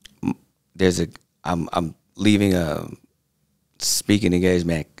 I'm leaving a speaking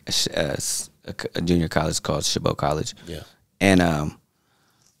engagement at a junior college called Chabot College. Yeah. And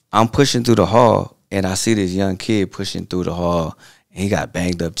I'm pushing through the hall, and I see this young kid pushing through the hall, and he got a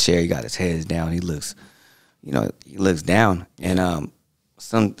banged up chair. He got his head down. He looks down. And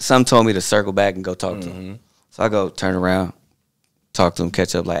some told me to circle back and go talk to him. So I go turn around, talk to him,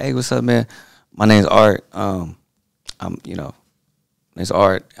 catch up, like, hey, what's up, man? My name's Art. Name's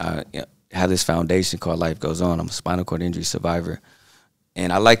Art. I have this foundation called Life Goes On. I'm a spinal cord injury survivor.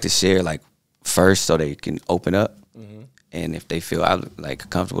 And I like to share, like, first so they can open up. And if they feel like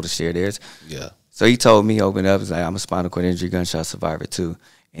comfortable to share theirs. Yeah. So he told me, open up. He's like, I'm a spinal cord injury gunshot survivor too.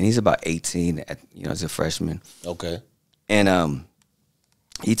 And he's about 18 as a freshman. Okay. And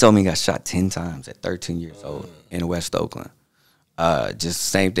he told me he got shot 10 times at 13 years old in West Oakland. Just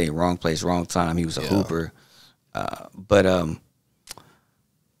same thing, wrong place, wrong time. He was a hooper. But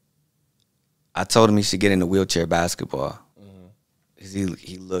I told him he should get into wheelchair basketball.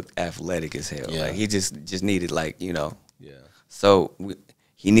 He looked athletic as hell. Yeah. Like, he just needed, like, Yeah. So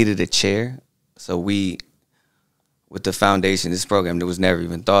he needed a chair. So with the foundation, this program that was never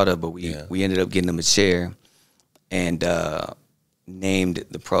even thought of, but we ended up getting him a chair, and named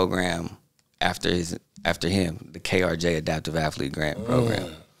the program after him, the KRJ Adaptive Athlete Grant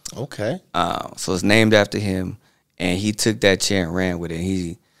Program. Okay. So it's named after him, and he took that chair and ran with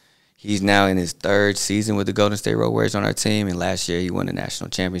it. He's now in his third season with the Golden State Road Warriors on our team, and last year he won the national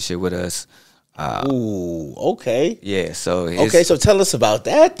championship with us. Ooh, okay. Yeah, so so tell us about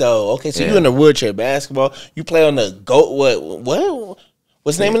that, though. Okay, so you in the wheelchair basketball. You play on the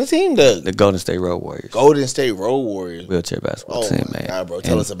what's the name of the team? The Golden State Road Warriors. Golden State Road Warriors. Wheelchair basketball team, man. God, bro,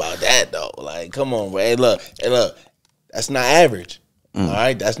 tell us about that, though. Like, come on, bro. Hey, look, that's not average. All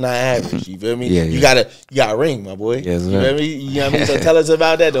right, that's not average. You feel me? You got a ring, my boy. Yes, you feel me? You know what I mean? So tell us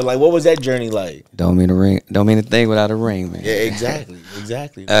about that, though. Like, what was that journey like? Don't mean a thing without a ring, man. Yeah, exactly.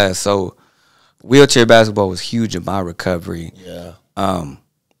 So wheelchair basketball was huge in my recovery. Yeah.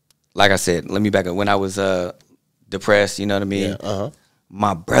 Like I said, let me back up. When I was depressed, you know what I mean? Yeah,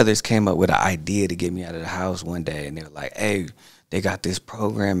 my brothers came up with an idea to get me out of the house one day, and they were like, hey, they got this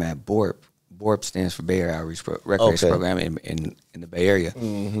program at BORP. BORP stands for Bay Area Outreach Recreation Program in the Bay Area,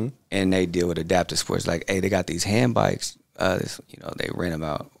 and they deal with adaptive sports. Like, hey, they got these hand bikes. They rent them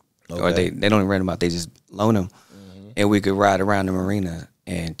out, or they don't even rent them out. They just loan them, and we could ride around the marina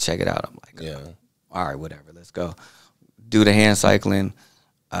and check it out. I'm like, all right, whatever, let's go. Do the hand cycling.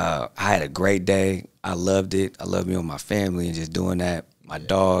 I had a great day. I loved it. I loved being with my family and just doing that. My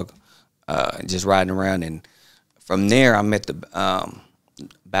dog, just riding around. And from there, I met the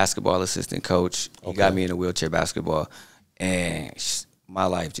basketball assistant coach. He got me into wheelchair basketball, and my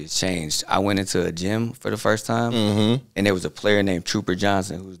life just changed. I went into a gym for the first time, and there was a player named Trooper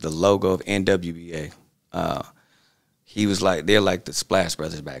Johnson, who's the logo of NWBA. He was like, they're like the Splash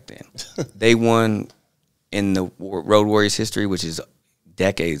Brothers back then. They won in the Road Warriors history, which is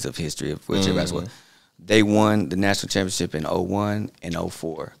decades of history of wheelchair basketball. They won the national championship in 01 and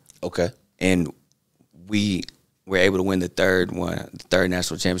 04. Okay. And we were able to win the third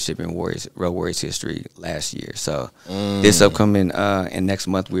national championship in Road Warriors history last year. So this upcoming and next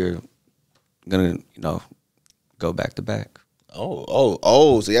month we're gonna, go back to back. So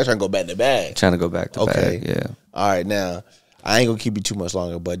y'all trying to go back to back. Trying to go back to back, yeah. All right, now I ain't gonna keep you too much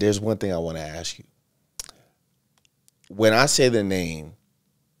longer, but there's one thing I want to ask you. When I say the name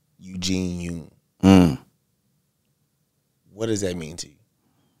Eugene Yoon, what does that mean to you?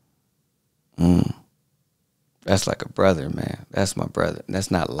 That's like a brother, man. That's my brother.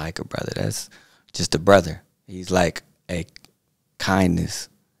 That's not like a brother. That's just a brother. He's like a kindness,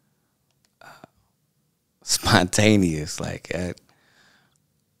 spontaneous,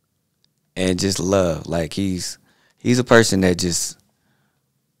 and just love. Like he's a person that just,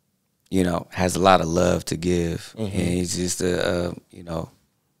 has a lot of love to give, and he's just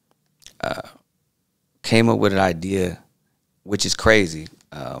came up with an idea, which is crazy.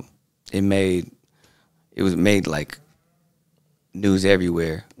 It was made like news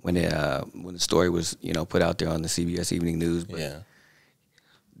everywhere when the story was put out there on the CBS Evening News. But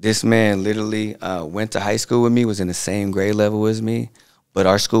this man literally went to high school with me, was in the same grade level as me, but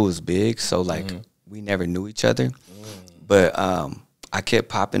our school was big, so we never knew each other. But I kept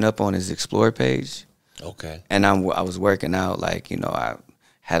popping up on his Explore page. Okay. And I was working out, I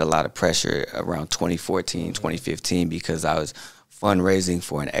had a lot of pressure around 2014, 2015 because I was fundraising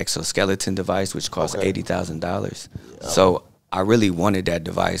for an exoskeleton device, which cost $80,000. So I really wanted that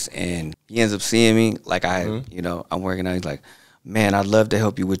device, and he ends up seeing me. I'm working out. He's like, man, I'd love to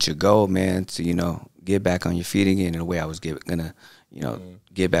help you with your goal, man, to, get back on your feet again. And the way I was gonna,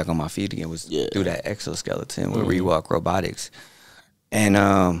 get back on my feet again was through that exoskeleton with Rewalk Robotics. And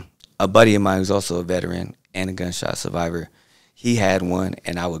a buddy of mine who's also a veteran and a gunshot survivor, he had one,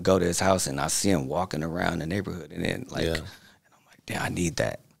 and I would go to his house, and I see him walking around the neighborhood, and then and I'm like, damn, I need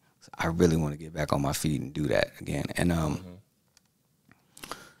that. So I really want to get back on my feet and do that again. And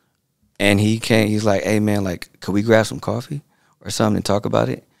and he came. He's like, hey man, could we grab some coffee or something and talk about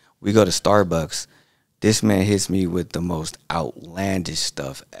it? We go to Starbucks. This man hits me with the most outlandish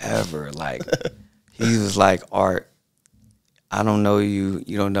stuff ever. He was like, Art, I don't know you,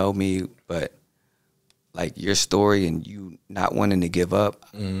 you don't know me, but your story and you not wanting to give up,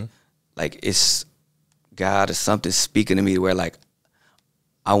 it's God or something speaking to me where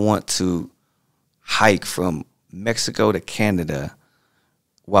I want to hike from Mexico to Canada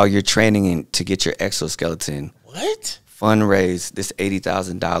while you're training to get your exoskeleton. What? Fundraise this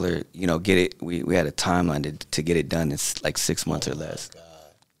 $80,000, get it. We had a timeline to get it done in 6 months or less. God.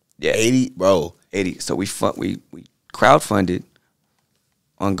 Yeah. 80, bro. 80. So we crowdfunded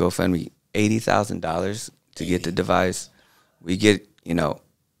on GoFundMe $80,000 to get the device. We get,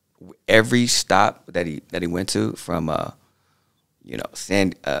 every stop that he went to from the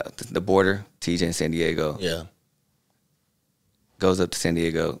border, TJ in San Diego. Yeah. Goes up to San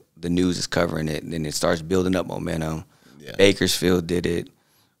Diego. The news is covering it, and then it starts building up momentum. Yeah. Bakersfield did it.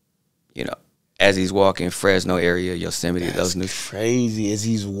 As he's walking, Fresno area, Yosemite, those news. Crazy as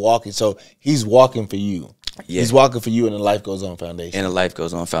he's walking. So he's walking for you. Yeah. He's walking for you in the Life Goes On Foundation. And the Life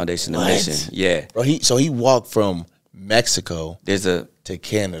Goes On Foundation and mission. Yeah. Bro, he walked from Mexico to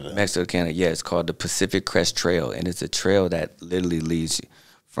Canada. Mexico to Canada, yeah. It's called the Pacific Crest Trail, and it's a trail that literally leads you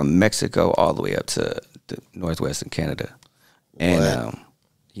from Mexico all the way up to the northwestern Canada. And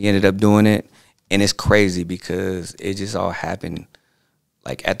he ended up doing it, and it's crazy because it just all happened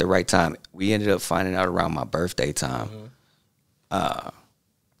at the right time. We ended up finding out around my birthday time. I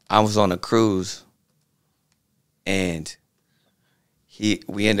was on a cruise, and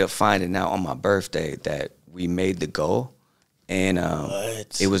we ended up finding out on my birthday that we made the goal, and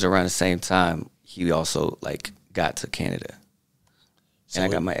it was around the same time he also got to Canada, and I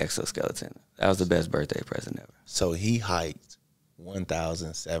got my exoskeleton. That was the best birthday present ever. So he hiked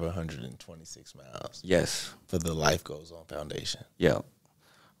 1,726 miles. Yes. For the Life Goes On Foundation. Yeah.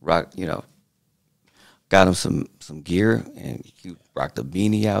 Rock, got him some gear, and he rocked the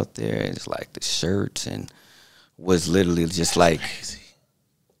beanie out there, and it's like the shirts, and was literally just like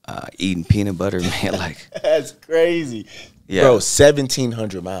eating peanut butter, man. Like that's crazy. Yeah. Bro,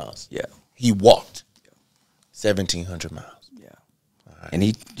 1,700 miles. Yeah. He walked 1,700 miles. Yeah. Right. And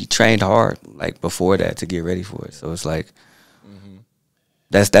he trained hard like before that to get ready for it. So it's like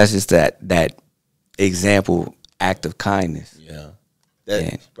that's just that example act of kindness. Yeah.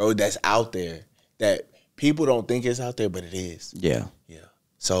 Bro, that's out there. That people don't think it's out there, but it is. Yeah. Yeah.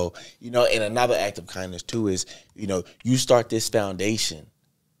 So, and another act of kindness too is, you start this foundation,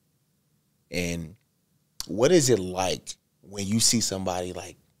 and what is it like when you see somebody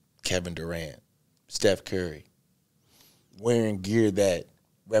like Kevin Durant, Steph Curry, wearing gear that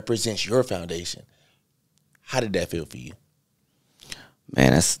represents your foundation? How did that feel for you?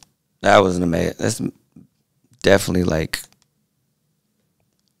 Man, that was an amazing. That's definitely like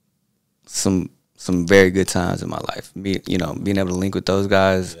some very good times in my life. Being able to link with those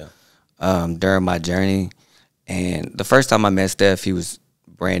guys during my journey. And the first time I met Steph, he was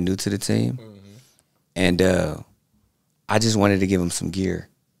brand new to the team, and I just wanted to give him some gear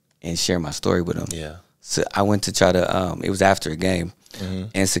and share my story with him. Yeah. So I went to try to. It was after a game,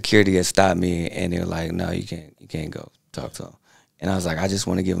 and security had stopped me, and they were like, "No, you can't go talk to him." And I was like, "I just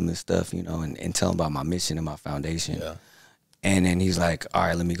want to give him this stuff, and tell him about my mission and my foundation." Yeah. And then he's like, "All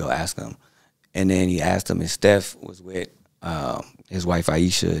right, let me go ask him." And then he asked him, and Steph was with his wife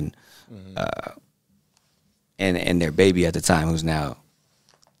Aisha and their baby at the time, who's now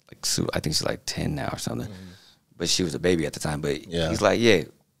like I think she's like 10 now or something, but she was a baby at the time. But he's like, "Yeah,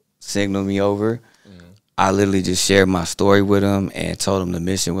 signal me over." I literally just shared my story with him and told him the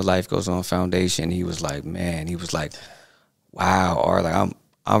mission with Life Goes On Foundation. He was like, "Man," he was like, "Wow," or like,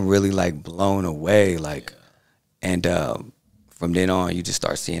 I'm really like blown away, like, and from then on, you just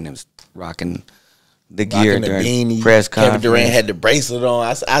start seeing them rocking the gear during beanie, press conference. Kevin Durant had the bracelet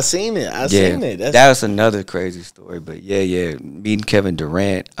on. I seen it. I seen it. That was another crazy story. But yeah, meeting Kevin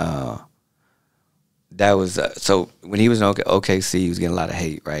Durant. That was so when he was in OKC, he was getting a lot of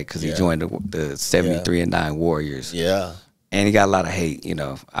hate, right? Because he joined the 73-9 Warriors. Yeah, and he got a lot of hate,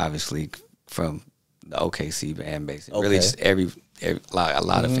 obviously from the OKC fan base. Really, just a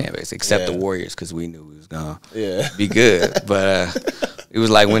lot of fan base, except the Warriors, because we knew we was gonna be good. But it was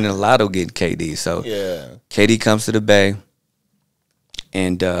like winning the lotto getting KD. So KD comes to the Bay,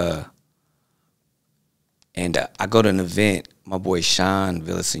 and I go to an event. My boy Sean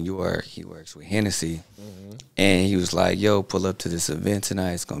Villasenor, he works with Hennessy, and he was like, "Yo, pull up to this event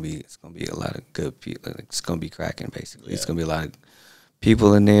tonight. It's gonna be a lot of good people. It's gonna be cracking, basically. It's gonna be a lot of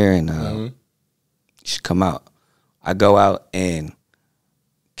people in there, and you should come out." I go out, and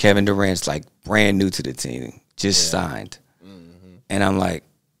Kevin Durant's like brand new to the team, just signed, and I'm like,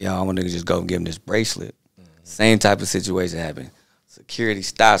 "Yo, I want to just go and give him this bracelet." Same type of situation happened. Security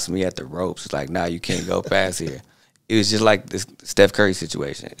stops me at the ropes. It's like, "Nah, you can't go past here." It was just like this Steph Curry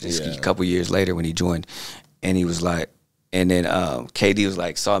situation. Just a couple years later when he joined, and he was like, and then KD was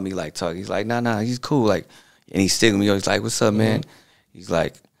like, saw me like talking. He's like, nah, he's cool. Like, and he signaled me. He's like, "What's up, man?" He's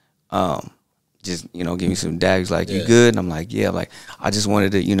like, just give me some dab. He's like, "You good?" And I'm like, "Yeah." I'm like, "I just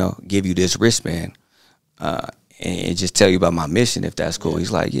wanted to give you this wristband and just tell you about my mission, if that's cool."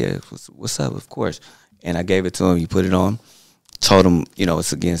 He's like, "Yeah, what's up? Of course." And I gave it to him. He put it on. Told him,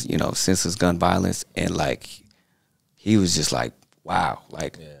 it's against senseless gun violence, and like. He was just like, wow.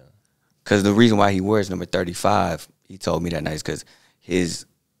 Like, because the reason why he wears number 35, he told me that night, is because his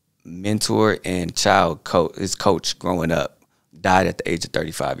mentor and his coach growing up, died at the age of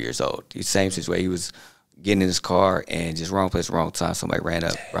 35 years old. The same situation. He was getting in his car and just wrong place, wrong time. Somebody ran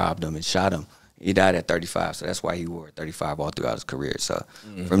up, robbed him, and shot him. He died at 35, so that's why he wore 35 all throughout his career. So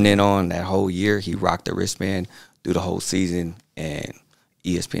from then on, that whole year, he rocked the wristband through the whole season, and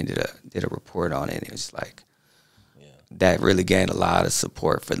ESPN did a report on it, and it was like, that really gained a lot of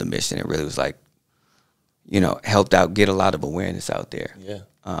support for the mission. It really was like, helped out, get a lot of awareness out there. Yeah,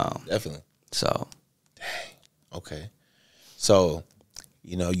 definitely. So. Dang. Okay. So,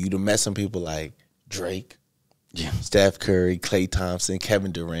 you'd have met some people like Drake, Steph Curry, Klay Thompson,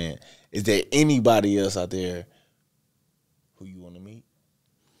 Kevin Durant. Is there anybody else out there who you want to meet?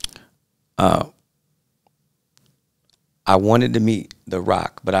 I wanted to meet The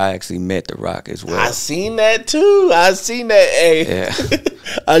Rock, but I actually met The Rock as well. I seen that too. I seen that. Hey,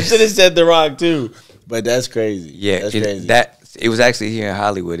 I should have said The Rock too, but that's crazy. Yeah, that's crazy. It was actually here in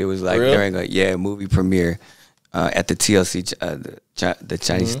Hollywood. It was like during a movie premiere at the TLC, the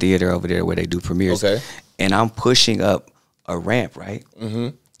Chinese theater over there where they do premieres. Okay, and I'm pushing up a ramp, right?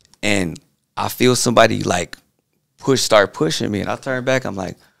 And I feel somebody like start pushing me, and I turn back. I'm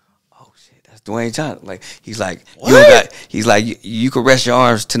like, oh shit, that's Dwayne Johnson. Like he's like, he's like, you can rest your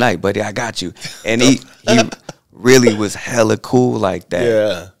arms tonight, buddy. I got you. And he really was hella cool like that.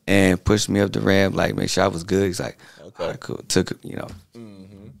 Yeah. And pushed me up the ramp, like make sure I was good. He's like, okay, all right, cool. Took, you know.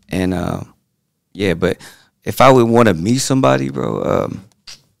 And yeah, but if I would want to meet somebody, bro,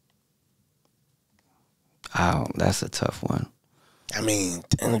 that's a tough one. I mean,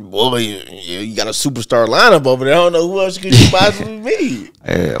 boy, you got a superstar lineup over there. I don't know who else could you possibly meet.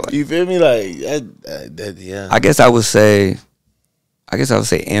 Yeah, like, you feel me? Like that, yeah. I guess I would say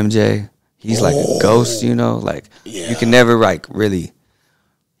MJ. He's like a ghost, you know. Like you can never like really.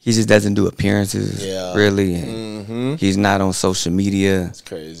 He just doesn't do appearances, really, and he's not on social media. It's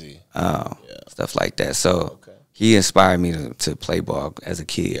crazy, stuff like that. So he inspired me to play ball as a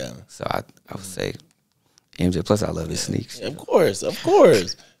kid. Yeah. So I would say MJ. Plus, I love his sneaks. Of course.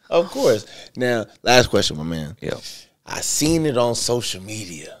 Now, last question, my man. Yeah. I seen it on social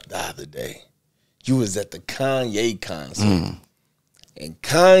media the other day. You was at the Kanye concert, and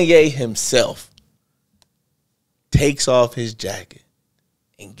Kanye himself takes off his jacket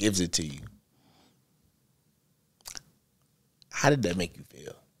and gives it to you. How did that make you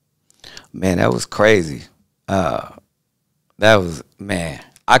feel? Man, that was crazy. I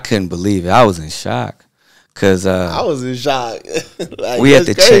couldn't believe it. I was in shock. Cause I was in shock. Like, we at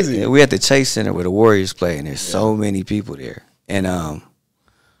the Chase Center where the Warriors play, and there's so many people there, and I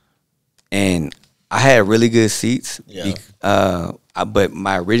had really good seats. Yeah. But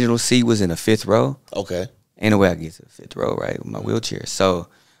my original seat was in the 5th row. Okay. Ain't no way I get to the 5th row, right, with my wheelchair. So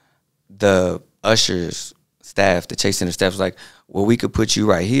the ushers staff, the Chase Center staff was like, well, we could put you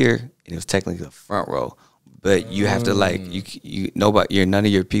right here, and it was technically the front row. But you have to like you're none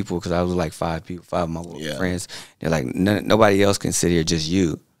of your people, because I was like 5 people, 5 of my friends. They're like nobody else can sit here, just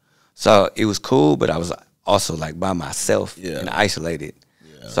you. So it was cool, but I was also like by myself and isolated.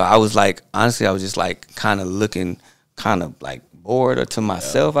 Yeah. So I was like, honestly, I was just like kind of looking, kind of like bored or to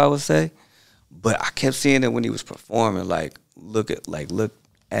myself, I would say. But I kept seeing it when he was performing, like look at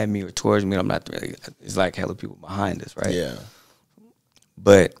me or towards me. I'm not really. It's like hella people behind us, right? Yeah.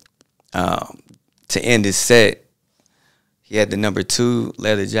 But to end his set, he had the number 2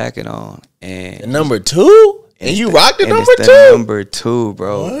 leather jacket on, and the number 2, and you rocked the number 2. Number 2,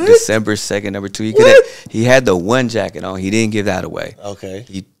 bro. What? December 2nd, number 2. He had the 1 jacket on. He didn't give that away. Okay.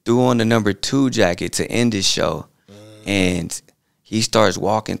 He threw on the number 2 jacket to end his show, and he starts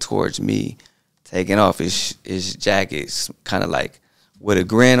walking towards me, taking off his jacket, kind of like with a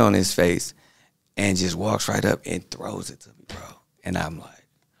grin on his face, and just walks right up and throws it to me, bro. And I'm like,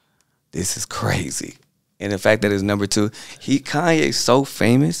 this is crazy. And the fact that it's number 2, Kanye's so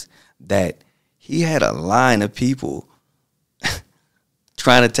famous that he had a line of people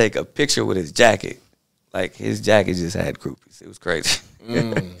trying to take a picture with his jacket. Like his jacket just had groupies. It was crazy.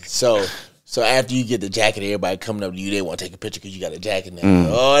 So after you get the jacket, everybody coming up to you, they want to take a picture because you got a jacket now.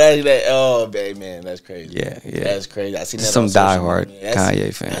 Oh, man, that's crazy. Yeah. That's crazy. I seen that some diehard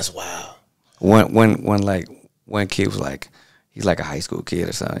Kanye fan. That's wild. One kid was like, he's like a high school kid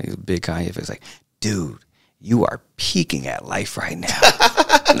or something. He's a big Kanye fan. He's like, dude, you are peaking at life right now.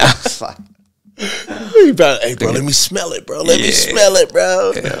 And I was like, hey, bro, let me smell it, bro. Let me smell it,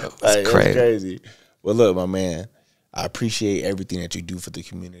 bro. Yeah, like, that's crazy. Well, look, my man, I appreciate everything that you do for the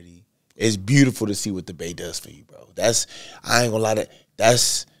community. It's beautiful to see what the Bay does for you, bro. I ain't gonna lie,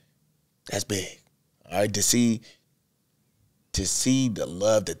 that's big. All right, to see the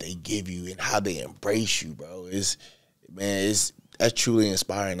love that they give you and how they embrace you, bro, that's truly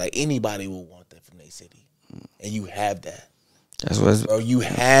inspiring. Like anybody will want that from their city, and you have that. That's what, bro. You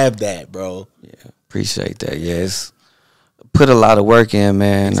have that, bro. Yeah, appreciate that. Yes, put a lot of work in,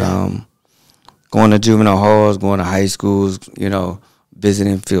 man. Exactly. Going to juvenile halls, going to high schools,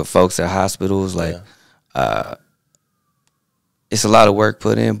 visiting folks at hospitals. Like, it's a lot of work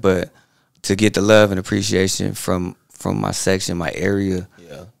put in, but to get the love and appreciation from my section, my area,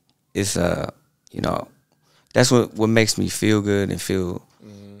 it's that's what makes me feel good and feel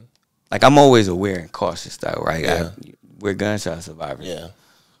like I'm always aware and cautious, though, right? Yeah. We're gunshot survivors. Yeah,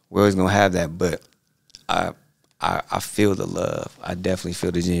 we're always gonna have that, but I feel the love. I definitely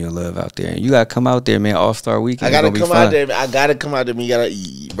feel the genuine love out there, and you gotta come out there, man. All-Star Weekend. I gotta come out there. I gotta come out there. You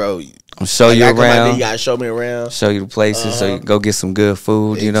gotta, bro. I'm show you around. You gotta show me around. Show you the places, so you can go get some good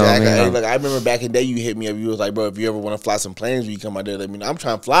food. Exactly. You know what I mean? Hey, look, I remember back in the day, you hit me up. You was like, bro, if you ever want to fly some planes, when you come out there, let me know. I'm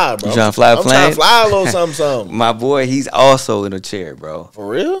trying to fly, bro. You trying to fly a plane? I'm trying to fly a little something. My boy, he's also in a chair, bro. For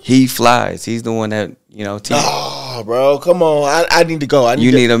real? He flies. He's the one that teach. Oh, bro, come on. I need to go. I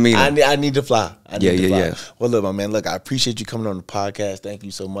need a meeting. I need to fly. Yeah. Well, look, my man, I appreciate you coming on the podcast. Thank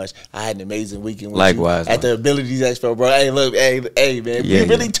you so much. I had an amazing weekend with Likewise, you at the Abilities Expo, bro. Hey, look, hey, man. We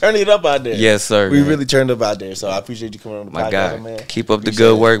really turned it up out there. Yes, sir. We really turned it up out there. So I appreciate you coming on the podcast, guy. Man. Keep up the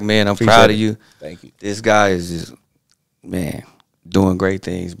good work, man. I'm proud of you. Thank you. This guy is just, man, doing great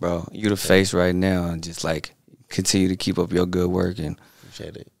things, bro. You the face right now, and just continue to keep up your good work and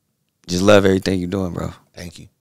appreciate it. Just love everything you're doing, bro. Thank you.